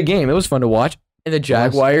a great game. It was fun to watch. And the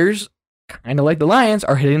Jaguars, kind of like the Lions,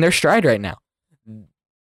 are hitting their stride right now.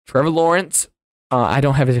 Trevor Lawrence, I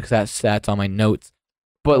don't have his exact stats on my notes,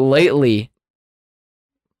 but lately,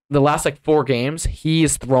 the last 4 games, he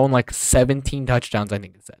has thrown 17 touchdowns, I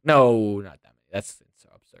think it said. No, not that many. That's so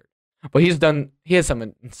absurd. But he has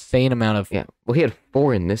some insane amount of... Yeah, well, he had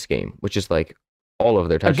 4 in this game, which is all of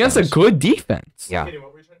their touchdowns. Against a good defense. Yeah.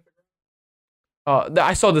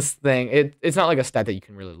 I saw this thing. It's not a stat that you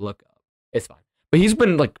can really look up. It's fine. But he's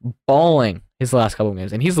been balling his last couple of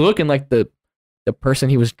games, and he's looking like the person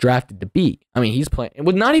he was drafted to be. I mean, he's playing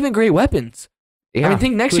with not even great weapons. Yeah. I mean,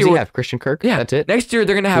 think next Who's year he have? Christian Kirk. Yeah, that's it. Next year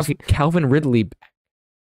they're gonna have Calvin Ridley back.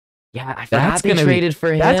 Yeah, I forgot they traded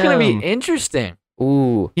for him. That's gonna be interesting.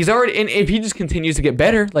 Ooh, he's already. And if he just continues to get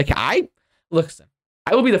better, I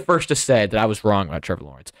will be the first to say that I was wrong about Trevor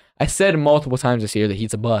Lawrence. I said multiple times this year that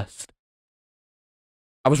he's a bust.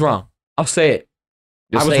 I was wrong. I'll say it.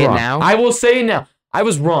 You'll say it now? I will say it now. I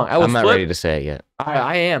was wrong. I'm not ready to say it yet.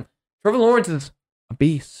 I am. Trevor Lawrence is a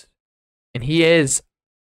beast, and he is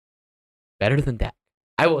better than Dak.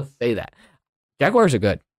 I will say that. Jaguars are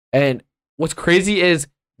good, and what's crazy is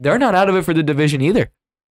they're not out of it for the division either.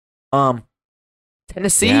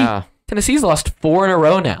 Tennessee's lost 4 in a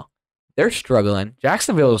row now. They're struggling.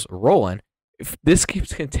 Jacksonville's rolling. If this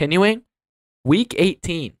keeps continuing, Week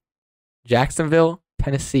 18, Jacksonville,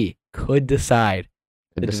 Tennessee could decide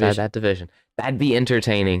that division. That'd be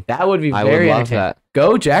entertaining. That would be I very would love entertaining. that.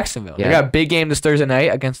 Go Jacksonville. Yeah. They got a big game this Thursday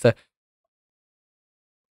night against the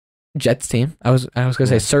Jets team. I was gonna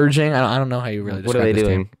say surging. I don't know how you really. What are they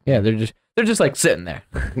doing? Team. Yeah, they're just sitting there.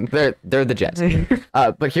 they're the Jets.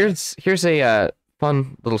 But here's a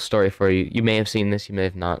fun little story for you. You may have seen this. You may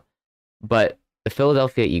have not. But the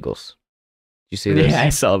Philadelphia Eagles. Did you see this? Yeah, I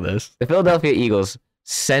saw this. The Philadelphia Eagles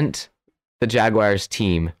sent the Jaguars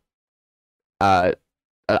team a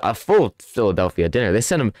full Philadelphia dinner. They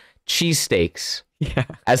sent them cheesesteaks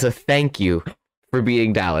as a thank you for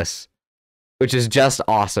beating Dallas, which is just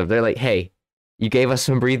awesome. They're like, hey, you gave us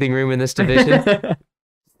some breathing room in this division.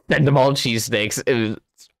 Send them all cheesesteaks. It was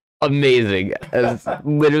amazing. It's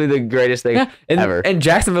literally the greatest thing ever. And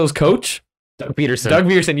Jacksonville's coach Doug Peterson. Doug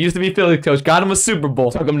Peterson used to be Phillies coach. Got him a Super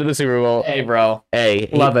Bowl. Took him to the Super Bowl. Hey, bro. Hey,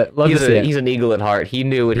 Love it. Love to see it. He's an Eagle at heart. He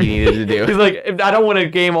knew what he needed to do. He's like, if I don't win a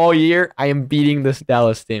game all year, I am beating this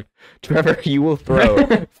Dallas team. Trevor, you will throw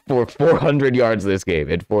for 400 yards this game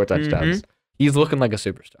and 4 touchdowns. He's looking like a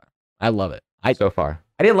superstar. I love it. So far.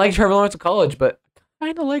 I didn't like Trevor Lawrence in college, but I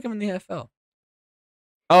kind of like him in the NFL.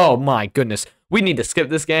 Oh my goodness. We need to skip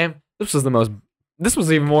this game. This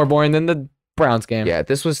was even more boring than the Browns game. Yeah,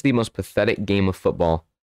 this was the most pathetic game of football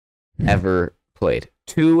ever played.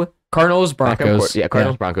 2 Cardinals, Broncos. Yeah,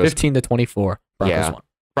 Cardinals, Broncos. 15-24. Broncos won.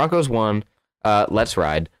 Broncos won. Let's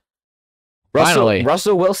ride. Finally.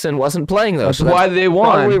 Russell Wilson wasn't playing though. That's why they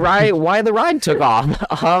won. Probably why the ride took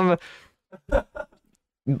off.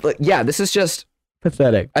 Yeah, this is just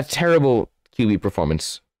pathetic. A terrible QB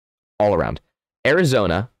performance all around.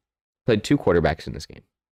 Arizona played 2 quarterbacks in this game.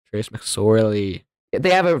 Trace McSorley.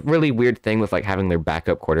 They have a really weird thing with like having their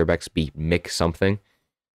backup quarterbacks be Mick something.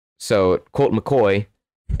 So Colt McCoy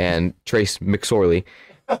and Trace McSorley,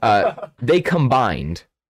 they combined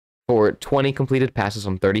for 20 completed passes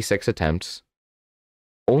on 36 attempts,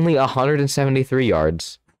 only 173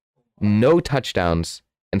 yards, no touchdowns,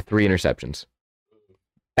 and 3 interceptions.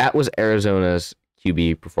 That was Arizona's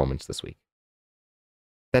QB performance this week.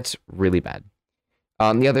 That's really bad.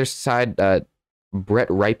 On the other side, Brett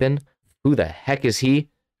Ripon, who the heck is he?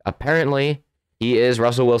 Apparently, he is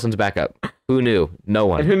Russell Wilson's backup. Who knew? No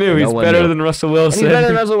one. And who knew? He's better than Russell Wilson. He's better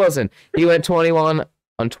than Russell Wilson. He went 21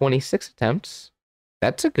 on 26 attempts.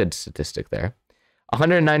 That's a good statistic there.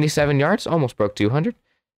 197 yards, almost broke 200.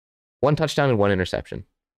 1 touchdown and 1 interception.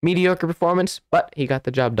 Mediocre performance, but he got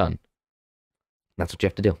the job done. That's what you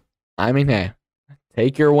have to do. I mean, hey,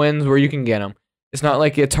 take your wins where you can get them. It's not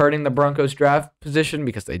like it's hurting the Broncos draft position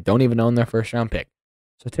because they don't even own their first-round pick.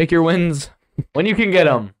 So take your wins when you can get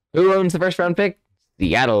them. Who owns the first-round pick?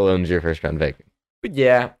 Seattle owns your first-round pick. But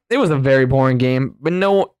yeah, it was a very boring game. But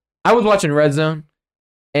no, I was watching Red Zone,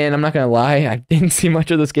 and I'm not going to lie, I didn't see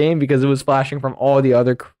much of this game because it was flashing from all the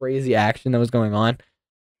other crazy action that was going on.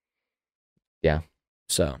 Yeah.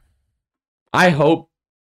 So, I hope,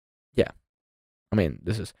 I mean,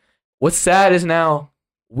 what's sad is now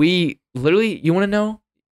we literally, you want to know?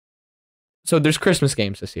 So there's Christmas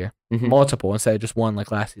games this year, multiple instead of just one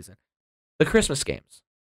like last season. The Christmas games.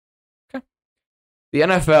 Okay. The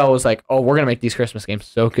NFL was like, oh, we're going to make these Christmas games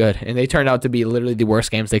so good. And they turned out to be literally the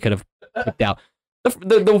worst games they could have picked out.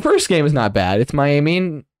 The first game is not bad. It's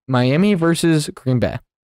Miami versus Green Bay.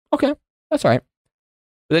 Okay, that's all right.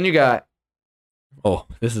 But then you got, oh,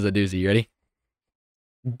 this is a doozy. You ready?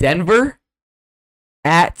 Denver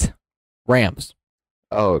at Rams.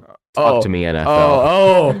 Oh, talk to me, NFL.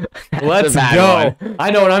 Oh, let's go.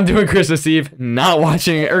 I know what I'm doing Christmas Eve,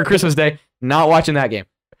 or Christmas Day, not watching that game.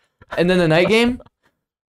 And then the night game,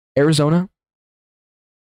 Arizona,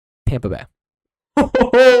 Tampa Bay.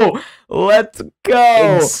 Oh, let's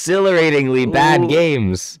go. Exhilaratingly bad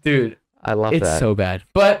games. Dude, I love that. It's so bad.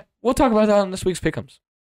 But we'll talk about that on this week's Pick'ems.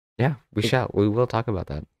 Yeah, we shall. We will talk about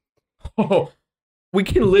that. Oh, we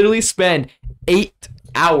can literally spend 8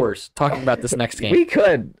 hours talking about this next game. We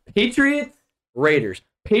could. Patriots, Raiders.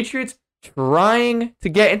 Patriots trying to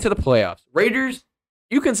get into the playoffs. Raiders,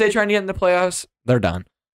 you can say trying to get into the playoffs. They're done.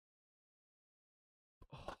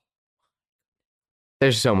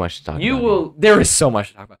 There's so much to talk about. There is so much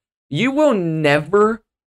to talk about. You will never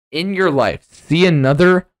in your life see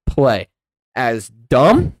another play as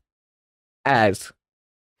dumb, as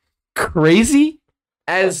crazy,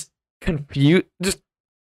 as confused, just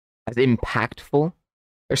as impactful.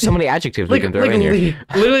 There's so many adjectives we can throw in here.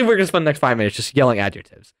 Literally, we're gonna spend the next 5 minutes just yelling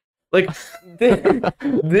adjectives. Like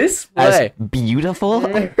this play, as beautiful.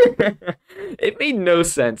 It made no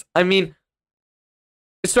sense. I mean,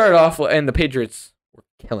 it started off and the Patriots were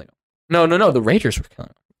killing them. No, the Raiders were killing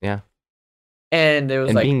them. Yeah, and it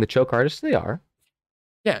was like being the choke artists they are.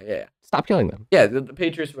 Yeah. Stop killing them. Yeah, the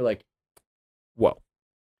Patriots were like, "Whoa,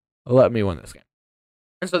 let me win this game,"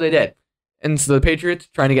 and so they did. And so the Patriots,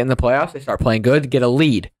 trying to get in the playoffs, they start playing good, get a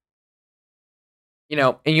lead. You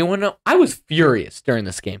know, and you want to know, I was furious during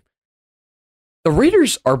this game. The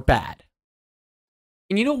Raiders are bad.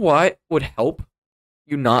 And you know what would help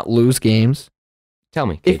you not lose games? Tell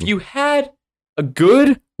me. If you had a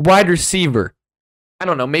good wide receiver, I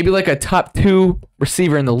don't know, maybe like a top 2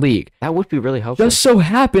 receiver in the league. That would be really helpful. Just so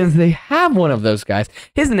happens they have one of those guys.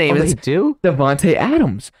 His name is Devontae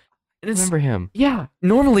Adams. And I remember him. Yeah.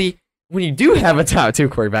 Normally, when you do have a top 2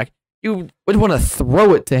 quarterback, you would want to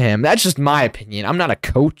throw it to him. That's just my opinion. I'm not a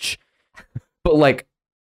coach. But, like,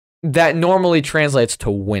 that normally translates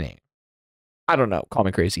to winning. I don't know. Call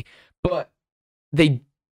me crazy. But they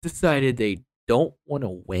decided they don't want to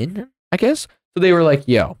win. I guess. So they were like,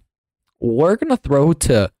 yo, we're going to throw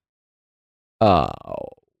to,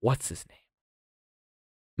 what's his name?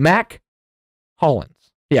 Mac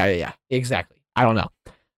Hollins. Yeah, exactly. I don't know.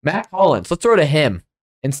 Mac Hollins. Let's throw to him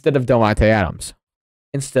instead of Davante Adams,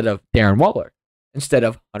 instead of Darren Waller, instead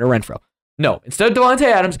of Hunter Renfrow. No, instead of Davante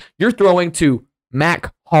Adams, you're throwing to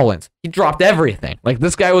Mac Hollins. He dropped everything. Like,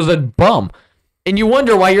 this guy was a bum. And you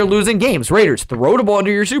wonder why you're losing games. Raiders, throw the ball to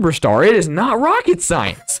your superstar. It is not rocket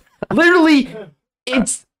science. Literally,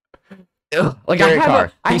 it's... Like,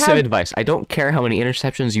 piece of advice. I don't care how many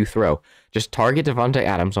interceptions you throw. Just target Davante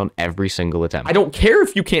Adams on every single attempt. I don't care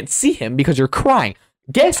if you can't see him because you're crying.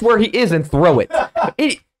 Guess where he is and throw it.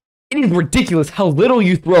 It is ridiculous how little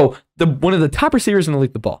you throw one of the top receivers in the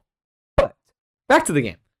league the ball. But back to the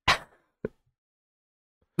game.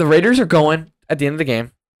 The Raiders are going at the end of the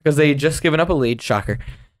game because they had just given up a lead. Shocker.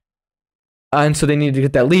 And so they needed to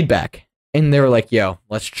get that lead back. And they were like, yo,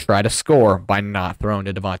 let's try to score by not throwing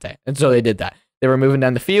to Davante. And so they did that. They were moving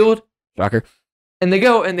down the field. Shocker. And they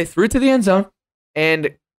go and they threw to the end zone.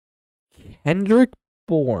 And Kendrick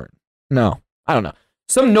Bourne. No, I don't know.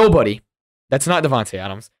 Some nobody that's not Davante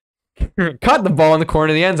Adams caught the ball in the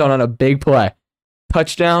corner of the end zone on a big play.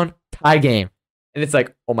 Touchdown, tie game. And it's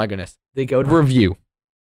like, oh my goodness. They go to review.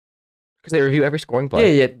 Because they review every scoring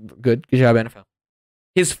play. Yeah. Good job, NFL.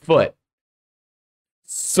 His foot.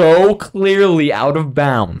 So clearly out of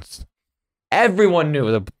bounds. Everyone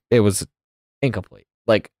knew it was incomplete.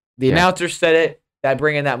 Like, the announcer said it. That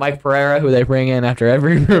bring in that Mike Pereira, who they bring in after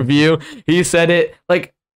every review. He said it.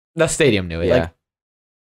 Like, the stadium knew it. Yeah. Like,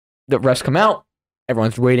 the refs come out.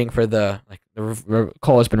 Everyone's waiting for the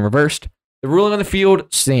call has been reversed. The ruling on the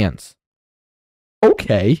field stands.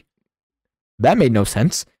 Okay. That made no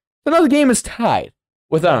sense. So now the game is tied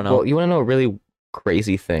with, I don't know. Well, you want to know a really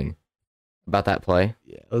crazy thing about that play?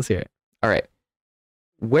 Yeah, let's hear it. All right.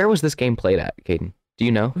 Where was this game played at, Caden? Do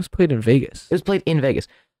you know? It was played in Vegas. It was played in Vegas.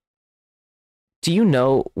 Do you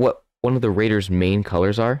know what one of the Raiders' main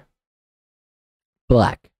colors are?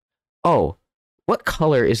 Black. Oh, what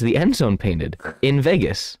color is the end zone painted in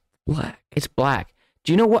Vegas? Black. It's black.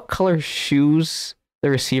 Do you know what color shoes the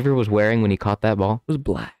receiver was wearing when he caught that ball? It was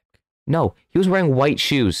black. No, he was wearing white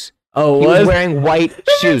shoes. Oh, he was wearing white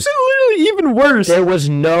shoes. It's literally even worse. There was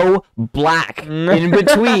no black in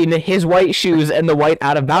between his white shoes and the white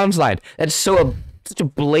out of bounds line. That's such a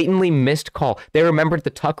blatantly missed call. They remembered the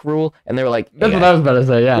tuck rule and they were like, that's what I was about to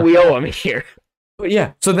say, yeah. We owe him here. But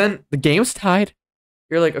yeah, so then the game's tied.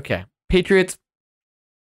 You're like, okay, Patriots,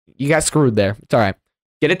 you got screwed there. It's all right.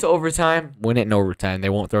 Get it to overtime, win it in overtime. They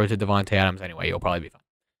won't throw it to Davante Adams anyway. You'll probably be fine.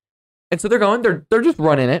 And so they're going, they're just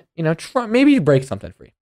running it. You know, maybe you break something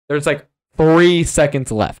free. There's like 3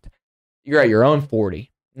 seconds left. You're at your own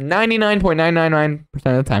 40. 99.999% of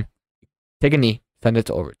the time, take a knee, send it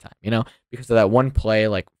to overtime, you know, because of that one play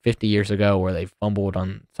like 50 years ago where they fumbled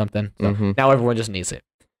on something. So now everyone just needs it.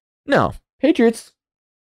 No, Patriots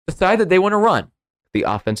decide that they want to run. The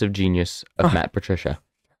offensive genius of Matt Patricia.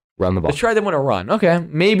 Run the ball. They want to run. Okay,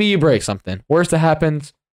 maybe you break something. Worst that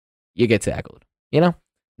happens, you get tackled. You know?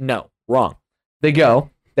 No, wrong. They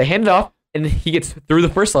go, they hand it off, and he gets through the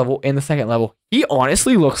first level and the second level. He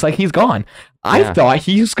honestly looks like he's gone. I thought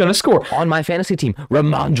he was going to score. On my fantasy team,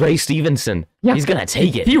 Ramondre Stevenson. Yeah. He's going to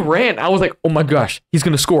take it. He ran. I was like, oh my gosh, he's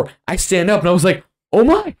going to score. I stand up and I was like, oh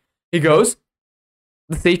my. He goes.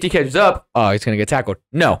 The safety catches up. Oh, he's going to get tackled.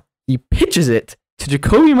 No, he pitches it to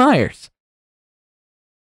Jacoby Myers.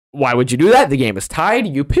 Why would you do that? The game is tied.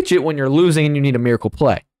 You pitch it when you're losing and you need a miracle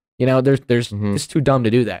play. You know, it's too dumb to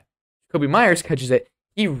do that. Jacoby Myers catches it.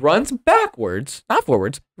 He runs backwards, not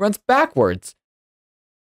forwards, runs backwards,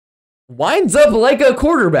 winds up like a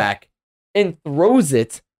quarterback, and throws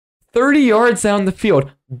it 30 yards down the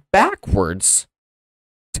field backwards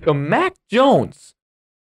to Mac Jones.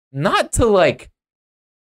 Not to like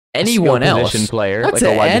anyone else. Player, not like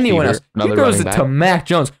to a wide anyone receiver, else. He throws it to Mac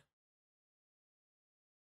Jones.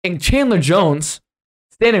 And Chandler Jones,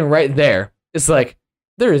 standing right there, is like,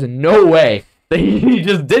 there is no way that he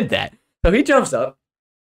just did that. So he jumps up,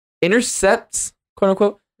 intercepts, quote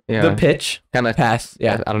unquote, the pitch, kind of pass.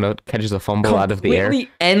 Yeah, I don't know, catches a fumble out of the air.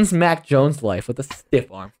 Completely ends Mac Jones' life with a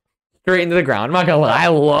stiff arm, straight into the ground. I'm not gonna lie, I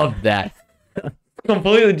love that.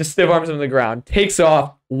 Completely just stiff arms him to the ground, takes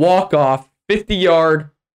off, walk off, 50-yard,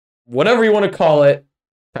 whatever you want to call it,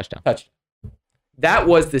 touchdown. That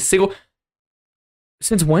was the single.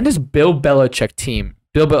 Since when does Bill Belichick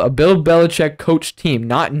coach team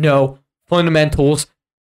not know fundamentals?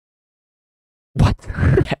 What?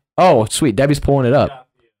 Oh, sweet. Debbie's pulling it up.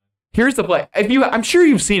 Here's the play. I'm sure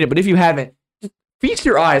you've seen it, but if you haven't, just feast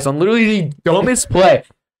your eyes on literally the dumbest play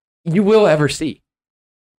you will ever see.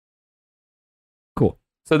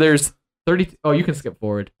 So there's 30. Oh, you can skip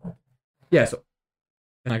forward. Yeah, so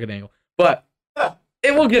not a good angle. But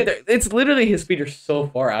it will get there. It's literally his feet are so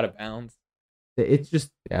far out of bounds. It's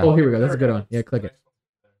just. Yeah. Oh, here we go. That's a good one. Yeah, click it.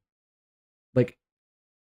 Like,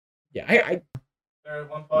 yeah, I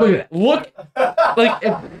look at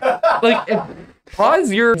that. Look, if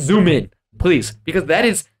pause your zoom in, please, because that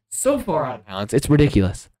is so far out of bounds. It's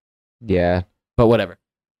ridiculous. Yeah, but whatever.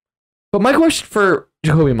 But my question for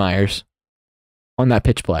Jacoby Myers on that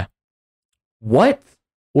pitch play: what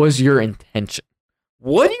was your intention?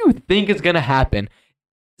 What do you think is gonna happen?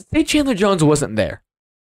 Say Chandler Jones wasn't there,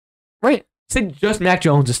 right? Say just Mac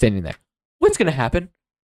Jones is standing there. What's gonna happen?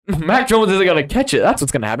 Mac Jones isn't gonna catch it. That's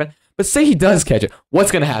what's gonna happen. But say he does catch it.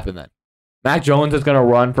 What's gonna happen then? Mac Jones is gonna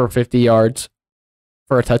run for 50 yards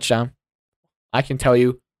for a touchdown. I can tell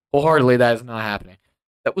you wholeheartedly that is not happening.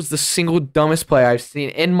 That was the single dumbest play I've seen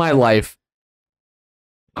in my life.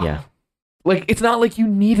 Yeah. Like, it's not like you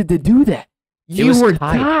needed to do that. You were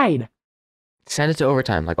tied. Send it to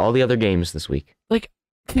overtime, like all the other games this week. Like,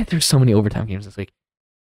 there's so many overtime games this week.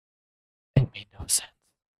 It made no sense.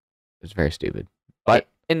 It was very stupid. But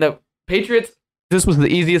in the Patriots, this was the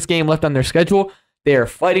easiest game left on their schedule. They are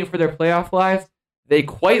fighting for their playoff lives. They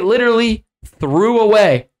quite literally threw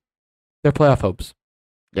away their playoff hopes.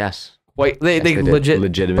 Yes. They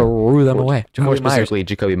legitimately threw them away. More specifically,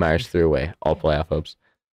 Jacoby Myers threw away all playoff hopes.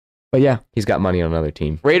 But yeah. He's got money on another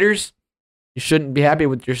team. Raiders, you shouldn't be happy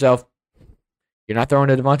with yourself. You're not throwing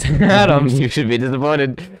to Devontae Adams. You should be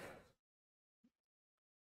disappointed. This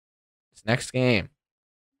next game.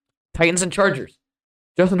 Titans and Chargers.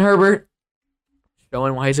 Justin Herbert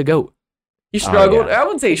showing why he's a GOAT. He struggled. I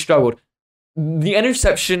wouldn't say he struggled. The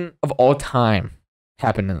interception of all time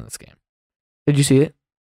happened in this game. Did you see it?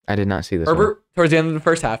 I did not see this Herbert, one. Towards the end of the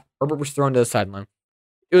first half, Herbert was thrown to the sideline.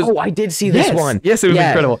 I did see this one. Yes, it was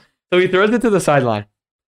incredible. So he throws it to the sideline.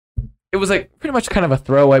 It was like pretty much kind of a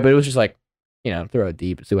throwaway, but it was just like, throw it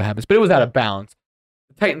deep and see what happens. But it was out of bounds.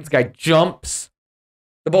 The Titans guy jumps.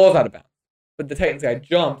 The ball is out of bounds. But the Titans guy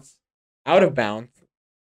jumps out of bounds,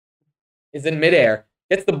 is in midair,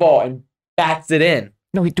 gets the ball, and bats it in.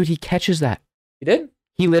 No, dude, he catches that. He did?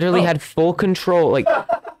 He literally had full control. Like,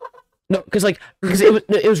 no, because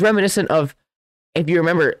it was reminiscent of, if you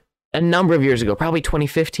remember, a number of years ago, probably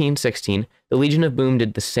 2015, 16, the Legion of Boom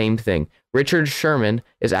did the same thing. Richard Sherman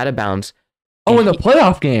is out of bounds. Oh, in the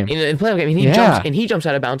playoff game. In the playoff game, and he jumps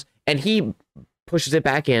out of bounds, and he pushes it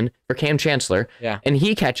back in for Cam Chancellor. Yeah. And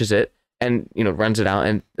he catches it and runs it out,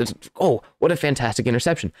 and what a fantastic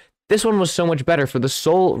interception. This one was so much better for the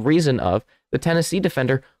sole reason of the Tennessee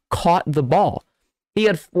defender caught the ball. He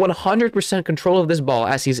had 100% control of this ball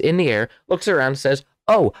as he's in the air, looks around, says,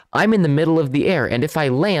 "Oh, I'm in the middle of the air, and if I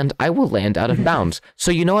land, I will land out of bounds.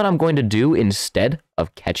 So you know what I'm going to do instead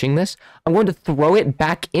of catching this? I'm going to throw it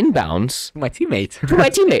back inbounds." My teammate. To my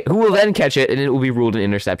teammate, who will then catch it, and it will be ruled an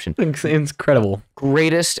interception. It's incredible.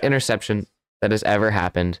 Greatest interception that has ever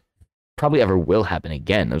happened. Probably ever will happen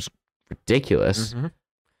again. It was ridiculous. Mm-hmm.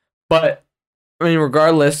 But, I mean,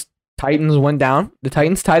 regardless, Titans went down. The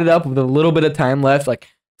Titans tied it up with a little bit of time left. Like,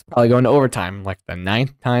 it's probably going to overtime. Like, the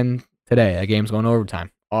 9th time today. That game's going to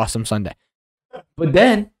overtime. Awesome Sunday. But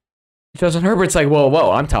then, Justin Herbert's like,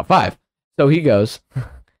 whoa, I'm top 5. So he goes,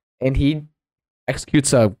 and he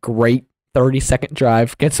executes a great 30-second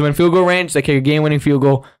drive, gets them in field goal range. They kick a game-winning field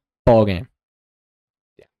goal. Ball game.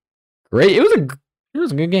 Yeah. Great. It was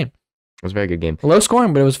a good game. It was a very good game. Low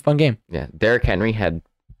scoring, but it was a fun game. Yeah. Derrick Henry had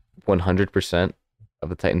 100% of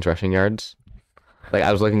the Titans rushing yards. Like,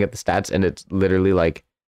 I was looking at the stats, and it's literally like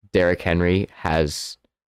Derrick Henry has,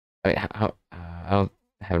 I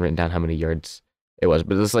haven't written down how many yards it was,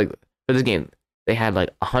 but it's like, for this game, they had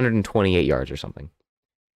like 128 yards or something.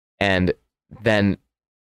 And then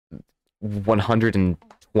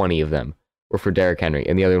 120 of them were for Derrick Henry.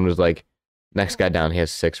 And the other one was like, next guy down, he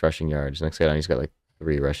has 6 rushing yards. Next guy down, he's got like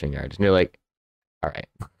 3 rushing yards. And you're like, all right.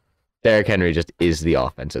 Derrick Henry just is the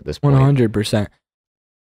offense at this point. 100%.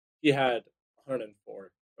 He had 104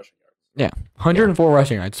 rushing yards. Yeah, 104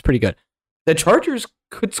 rushing yards. It's pretty good. The Chargers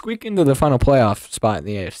could squeak into the final playoff spot in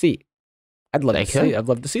the AFC. I'd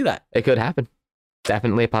love to see that. It could happen.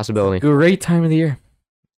 Definitely a possibility. Great time of the year.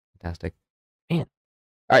 Fantastic. Man.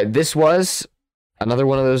 All right, this was another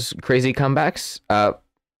one of those crazy comebacks.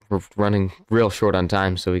 We're running real short on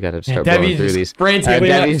time, so we got to start blowing through these.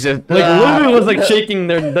 Debbie's just Lulu was like shaking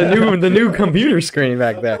the new computer screen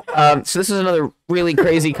back there. So this is another really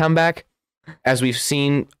crazy comeback, as we've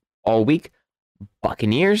seen all week.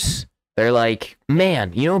 Buccaneers, they're like,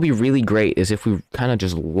 man, what'd be really great is if we kind of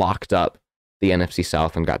just locked up the NFC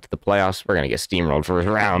South and got to the playoffs. We're gonna get steamrolled first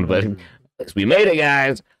round, but we made it,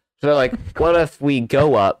 guys. So they're like, what if we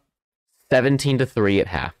go up 17-3 at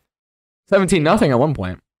half? 17-0 at one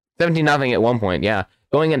point. 17-0 at one point, yeah.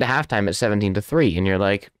 Going into halftime at 17-3, and you're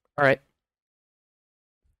like, all right,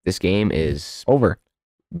 this game is over.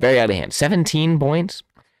 Very out of hand. 17 points,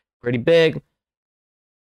 pretty big.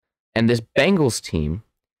 And this Bengals team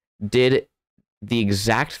did the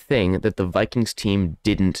exact thing that the Vikings team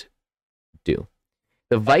didn't do.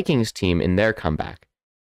 The Vikings team, in their comeback,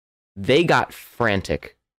 they got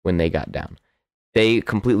frantic when they got down. They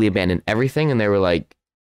completely abandoned everything, and they were like,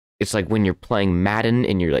 it's like when you're playing Madden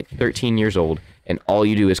and you're like 13 years old, and all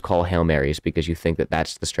you do is call Hail Marys because you think that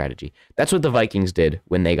that's the strategy. That's what the Vikings did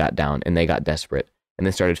when they got down, and they got desperate, and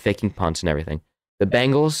they started faking punts and everything. The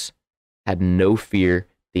Bengals had no fear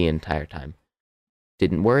the entire time.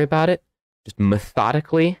 Didn't worry about it. Just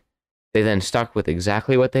methodically, they then stuck with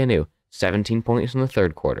exactly what they knew. 17 points in the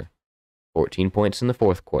third quarter. 14 points in the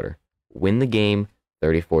fourth quarter. Win the game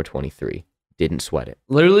 34-23. Didn't sweat it.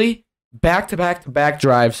 Literally back-to-back-to-back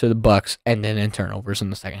drives to the Bucks and then in turnovers in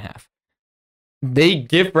the second half. They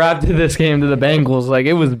gift wrapped this game to the Bengals. Like,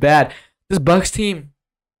 it was bad. This Bucks team,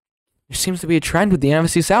 there seems to be a trend with the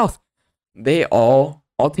NFC South. All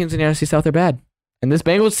teams in the NFC South are bad. And this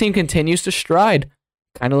Bengals team continues to stride,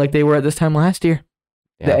 kind of like they were at this time last year.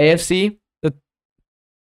 Yeah. The AFC,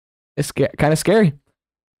 it's kind of scary.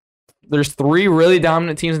 There's 3 really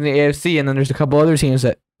dominant teams in the AFC, and then there's a couple other teams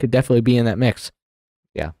that could definitely be in that mix.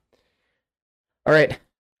 Yeah. All right.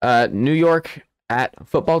 New York at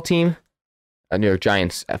football team. New York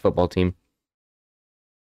Giants at football team.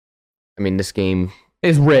 I mean, this game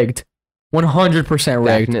is rigged. 100%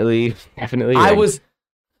 rigged. Definitely rigged.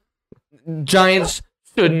 Giants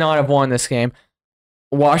should not have won this game.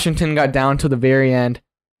 Washington got down to the very end,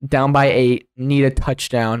 down by 8, need a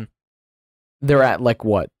touchdown. They're at like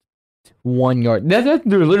what? 1 yard. They're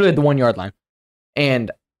literally at the 1 yard line.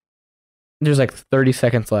 And there's like 30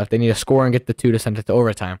 seconds left. They need to score and get the 2 to send it to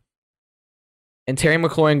overtime. And Terry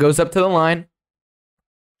McLaurin goes up to the line.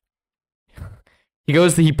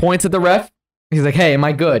 He points at the ref. He's like, hey, am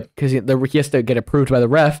I good? Because he has to get approved by the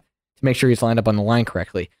ref to make sure he's lined up on the line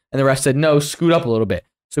correctly. And the ref said, no, scoot up a little bit.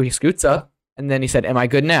 So he scoots up, and then he said, am I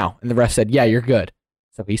good now? And the ref said, yeah, you're good.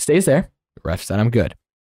 So he stays there. The ref said, I'm good.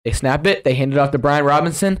 They snap it. They hand it off to Brian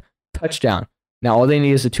Robinson. Touchdown. Now all they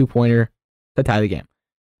need is a 2-pointer to tie the game.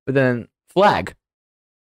 But then flag.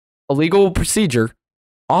 Illegal procedure.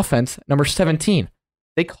 Offense, number 17.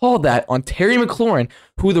 They called that on Terry McLaurin,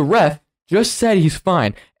 who the ref just said he's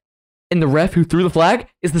fine. And the ref who threw the flag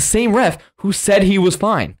is the same ref who said he was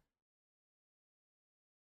fine.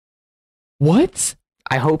 What?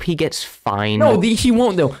 I hope he gets fined. No, he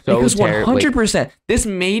won't, though. Because 100%, this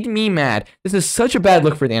made me mad. This is such a bad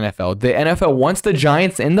look for the NFL. The NFL wants the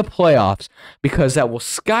Giants in the playoffs because that will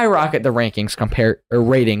skyrocket the rankings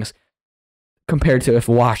ratings compared to if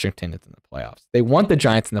Washington is in the playoffs. They want the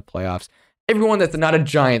Giants in the playoffs. Everyone that's not a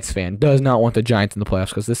Giants fan does not want the Giants in the playoffs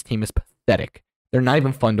because this team is pathetic. They're not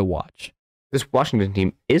even fun to watch. This Washington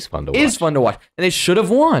team is fun to watch. Is fun to watch. And they should have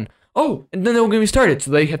won. Oh, and then they're going to be started.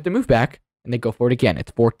 So they have to move back, and they go for it again.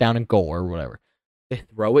 It's 4th down and goal or whatever. They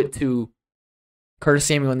throw it to Curtis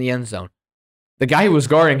Samuel in the end zone. The guy who was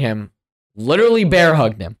guarding him literally bear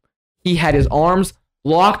hugged him. He had his arms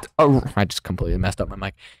locked. I just completely messed up my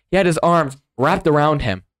mic. He had his arms wrapped around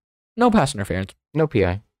him. No pass interference. No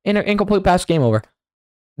PI. Incomplete pass, game over.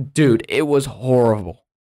 Dude, it was horrible.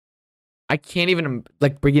 I can't even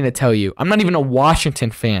begin to tell you. I'm not even a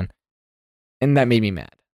Washington fan, and that made me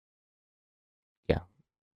mad. Yeah.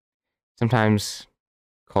 Sometimes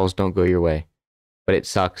calls don't go your way, but it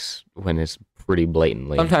sucks when it's pretty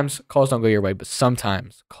blatantly. Sometimes calls don't go your way, but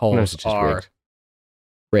sometimes calls are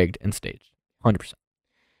rigged and staged. 100%.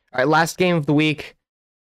 All right, last game of the week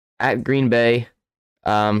at Green Bay.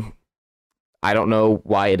 I don't know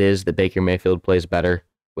why it is that Baker Mayfield plays better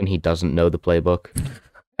when he doesn't know the playbook,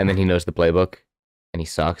 and then he knows the playbook, and he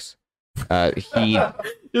sucks. He just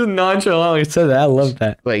nonchalantly said that. I love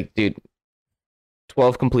that. Like, dude,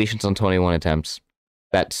 12 completions on 21 attempts.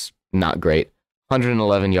 That's not great.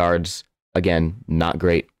 111 yards. Again, not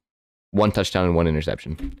great. 1 touchdown and 1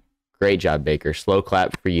 interception. Great job, Baker. Slow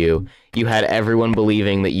clap for you. You had everyone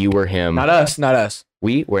believing that you were him. Not us.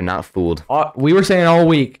 We were not fooled. We were saying all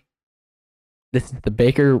week, this is the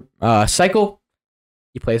Baker cycle.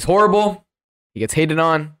 He plays horrible. He gets hated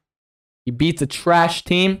on. He beats a trash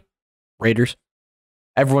team. Raiders.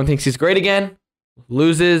 Everyone thinks he's great again.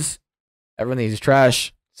 Loses. Everyone thinks he's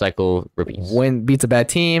trash. Cycle repeats. Beats a bad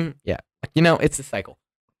team. Yeah. It's a cycle.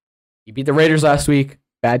 He beat the Raiders last week.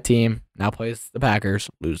 Bad team. Now plays the Packers.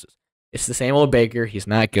 Loses. It's the same old Baker. He's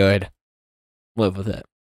not good. Live with it.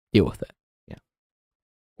 Deal with it. Yeah.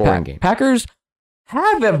 Boring game. Packers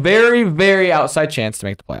have a very, very outside chance to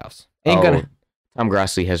make the playoffs. Ain't gonna. Tom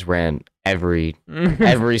Grassley has ran every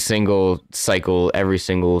single cycle, every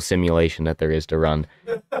single simulation that there is to run.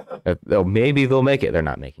 Maybe they'll make it. They're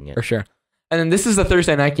not making it. For sure. And then this is the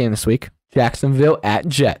Thursday night game this week. Jacksonville at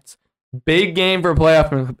Jets. Big game for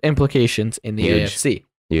playoff implications in the AFC.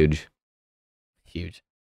 Huge.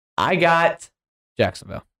 I got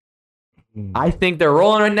Jacksonville. I think they're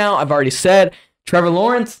rolling right now. I've already said Trevor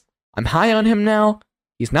Lawrence, I'm high on him now.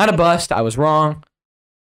 He's not a bust. I was wrong.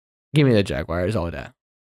 Give me the Jaguars, all of that.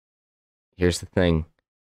 Here's the thing.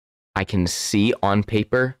 I can see on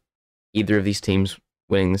paper either of these teams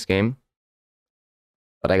winning this game,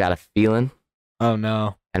 but I got a feeling. Oh,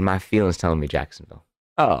 no. And my feeling's telling me Jacksonville.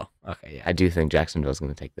 Oh, okay, yeah. I do think Jacksonville's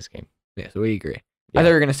going to take this game. Yeah, so we agree. Yeah. I thought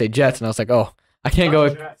you were going to say Jets, and I was like, oh, I can't go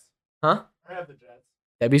with... Jets. Huh? I have the Jets.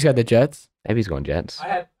 Debbie's got the Jets. Debbie's going Jets.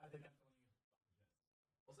 I think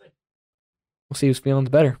we'll see. We'll see who's feeling the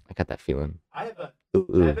better. I got that feeling. I have a Ooh.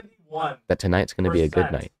 71. That tonight's going to be a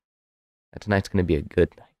good night. That tonight's going to be a good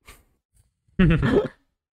night.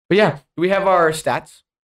 But yeah, do we have our stats?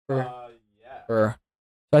 Yeah.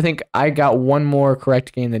 So I think I got one more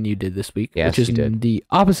correct game than you did this week, Yes, which is you did. the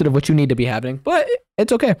opposite of what you need to be happening, but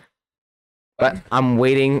it's okay. But I'm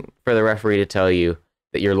waiting for the referee to tell you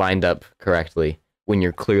that you're lined up correctly when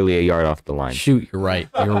you're clearly a yard off the line. Shoot, you're right.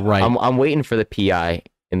 You're right. I'm waiting for the PI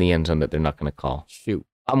in the end zone that they're not going to call. Shoot.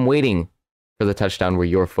 I'm waiting for the touchdown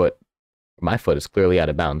where my foot is clearly out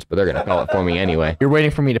of bounds, but they're going to call it for me anyway. You're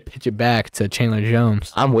waiting for me to pitch it back to Chandler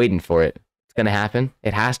Jones. I'm waiting for it. It's going to happen.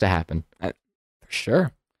 It has to happen. For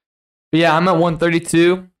sure. But yeah, I'm at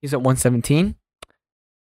 132. He's at 117.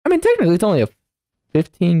 I mean, technically, it's only a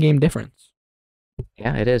 15-game difference.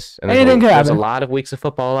 Yeah, it is. And Anything can there's happen. a lot of weeks of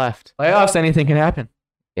football left. Playoffs, anything can happen.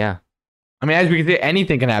 Yeah. I mean, as we can see,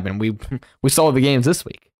 anything can happen. We saw the games this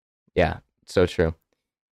week. Yeah, so true.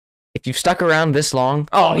 If you've stuck around this long...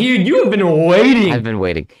 Oh, you have been waiting. I've been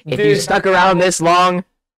waiting. If Dude. you've stuck around this long,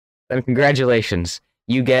 then congratulations.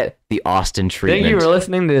 You get the Austin treatment. Thank you for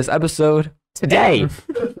listening to this episode. Today,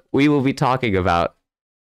 we will be talking about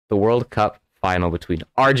the World Cup final between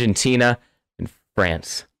Argentina and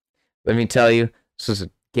France. Let me tell you, this was a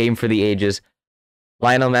game for the ages.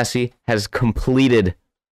 Lionel Messi has completed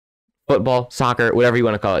football, soccer, whatever you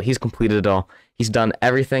want to call it. He's completed it all. He's done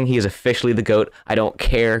everything. He is officially the GOAT. I don't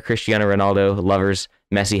care, Cristiano Ronaldo lovers,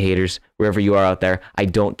 Messi haters, wherever you are out there. I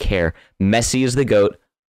don't care. Messi is the GOAT,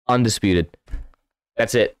 undisputed.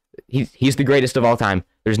 That's it. He's the greatest of all time.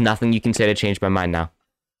 There's nothing you can say to change my mind now.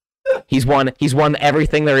 He's won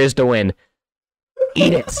everything there is to win.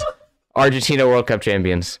 Eat it. Argentina World Cup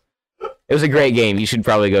champions. It was a great game. You should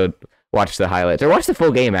probably go watch the highlights. Or watch the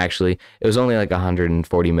full game, actually. It was only like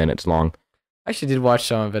 140 minutes long. I actually did watch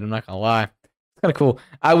some of it. I'm not going to lie. It's kind of cool.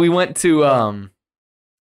 We went to,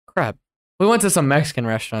 we went to some Mexican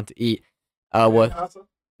restaurant to eat. No.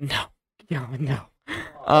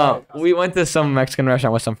 We went to some Mexican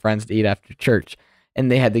restaurant with some friends to eat after church, and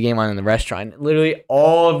they had the game on in the restaurant. Literally,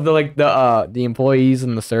 all of the employees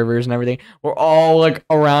and the servers and everything were all like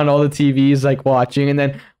around all the TVs, like watching. And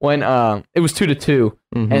then when it was 2-2,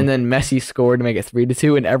 and then Messi scored to make it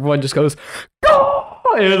 3-2, and everyone just goes, "Go!"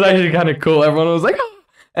 It was actually kind of cool. Everyone was like, "Oh!"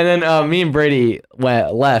 And then me and Brady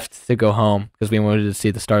left to go home because we wanted to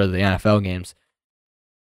see the start of the NFL games.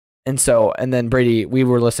 And then Brady, we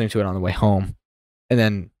were listening to it on the way home. And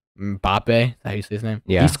then Mbappe, is that how you say his name?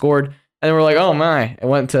 Yeah. He scored. And then we're like, oh my. It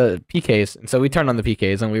went to PKs. And so we turned on the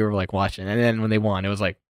PKs and we were like watching. And then when they won, it was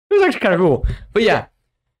actually kind of cool. But yeah.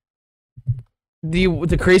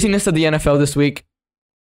 The craziness of the NFL this week,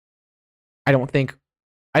 I don't think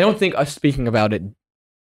us speaking about it,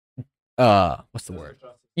 what's the word?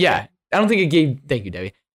 Yeah. I don't think it gave, thank you,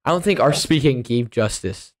 Debbie. I don't think our speaking gave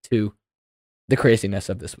justice to the craziness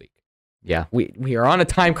of this week. Yeah. We are on a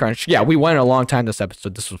time crunch. Yeah, we went a long time this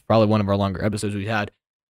episode. This was probably one of our longer episodes we had.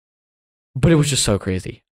 But it was just so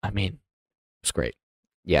crazy. I mean, it was great.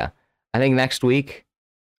 Yeah. I think next week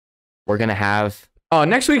we're going to have... Oh,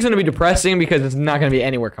 next week's going to be depressing because it's not going to be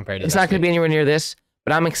anywhere compared to It's not going to be anywhere near this,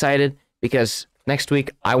 but I'm excited because next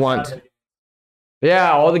week I want...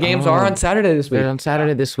 Yeah, all the games are on Saturday this week. They're on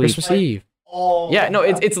Saturday this week. Christmas Eve. Yeah, no,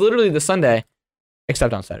 it's literally the Sunday,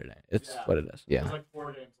 except on Saturday. It's what it is. Yeah. There's like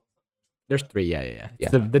 4 games. There's 3, yeah.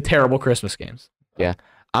 It's the terrible Christmas games. Yeah.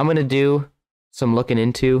 I'm going to do some looking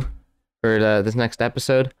into for this next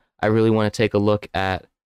episode. I really want to take a look at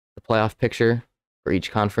the playoff picture for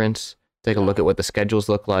each conference, take a look at what the schedules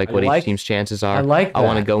look like, what each team's chances are. I like that. I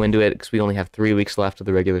want to go into it because we only have 3 weeks left of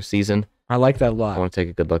the regular season. I like that a I lot. want to take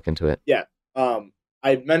a good look into it. Yeah.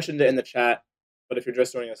 I mentioned it in the chat, but if you're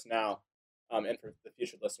just joining us now, and for the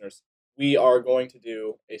future listeners, we are going to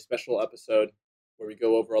do a special episode where we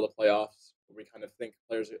go over all the playoffs, where we kind of think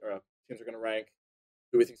teams are going to rank,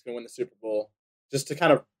 who we think is going to win the Super Bowl, just to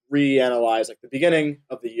kind of reanalyze. Like the beginning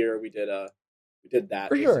of the year, we did that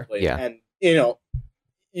for basically. Sure. Yeah. And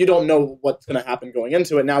you don't know what's going to happen going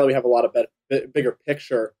into it. Now that we have a lot of bigger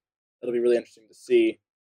picture, it'll be really interesting to see,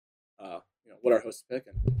 what our hosts pick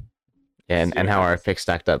and how our picks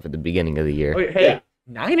stacked up at the beginning of the year. Oh, hey,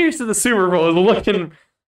 Niners to the Super Bowl is looking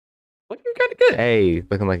kind of good. Hey,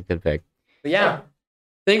 looking like a good pick. But yeah,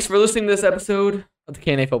 thanks for listening to this episode of the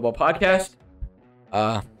K&A Football Podcast.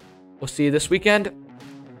 We'll see you this weekend.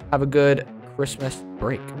 Have a good Christmas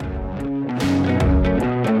break.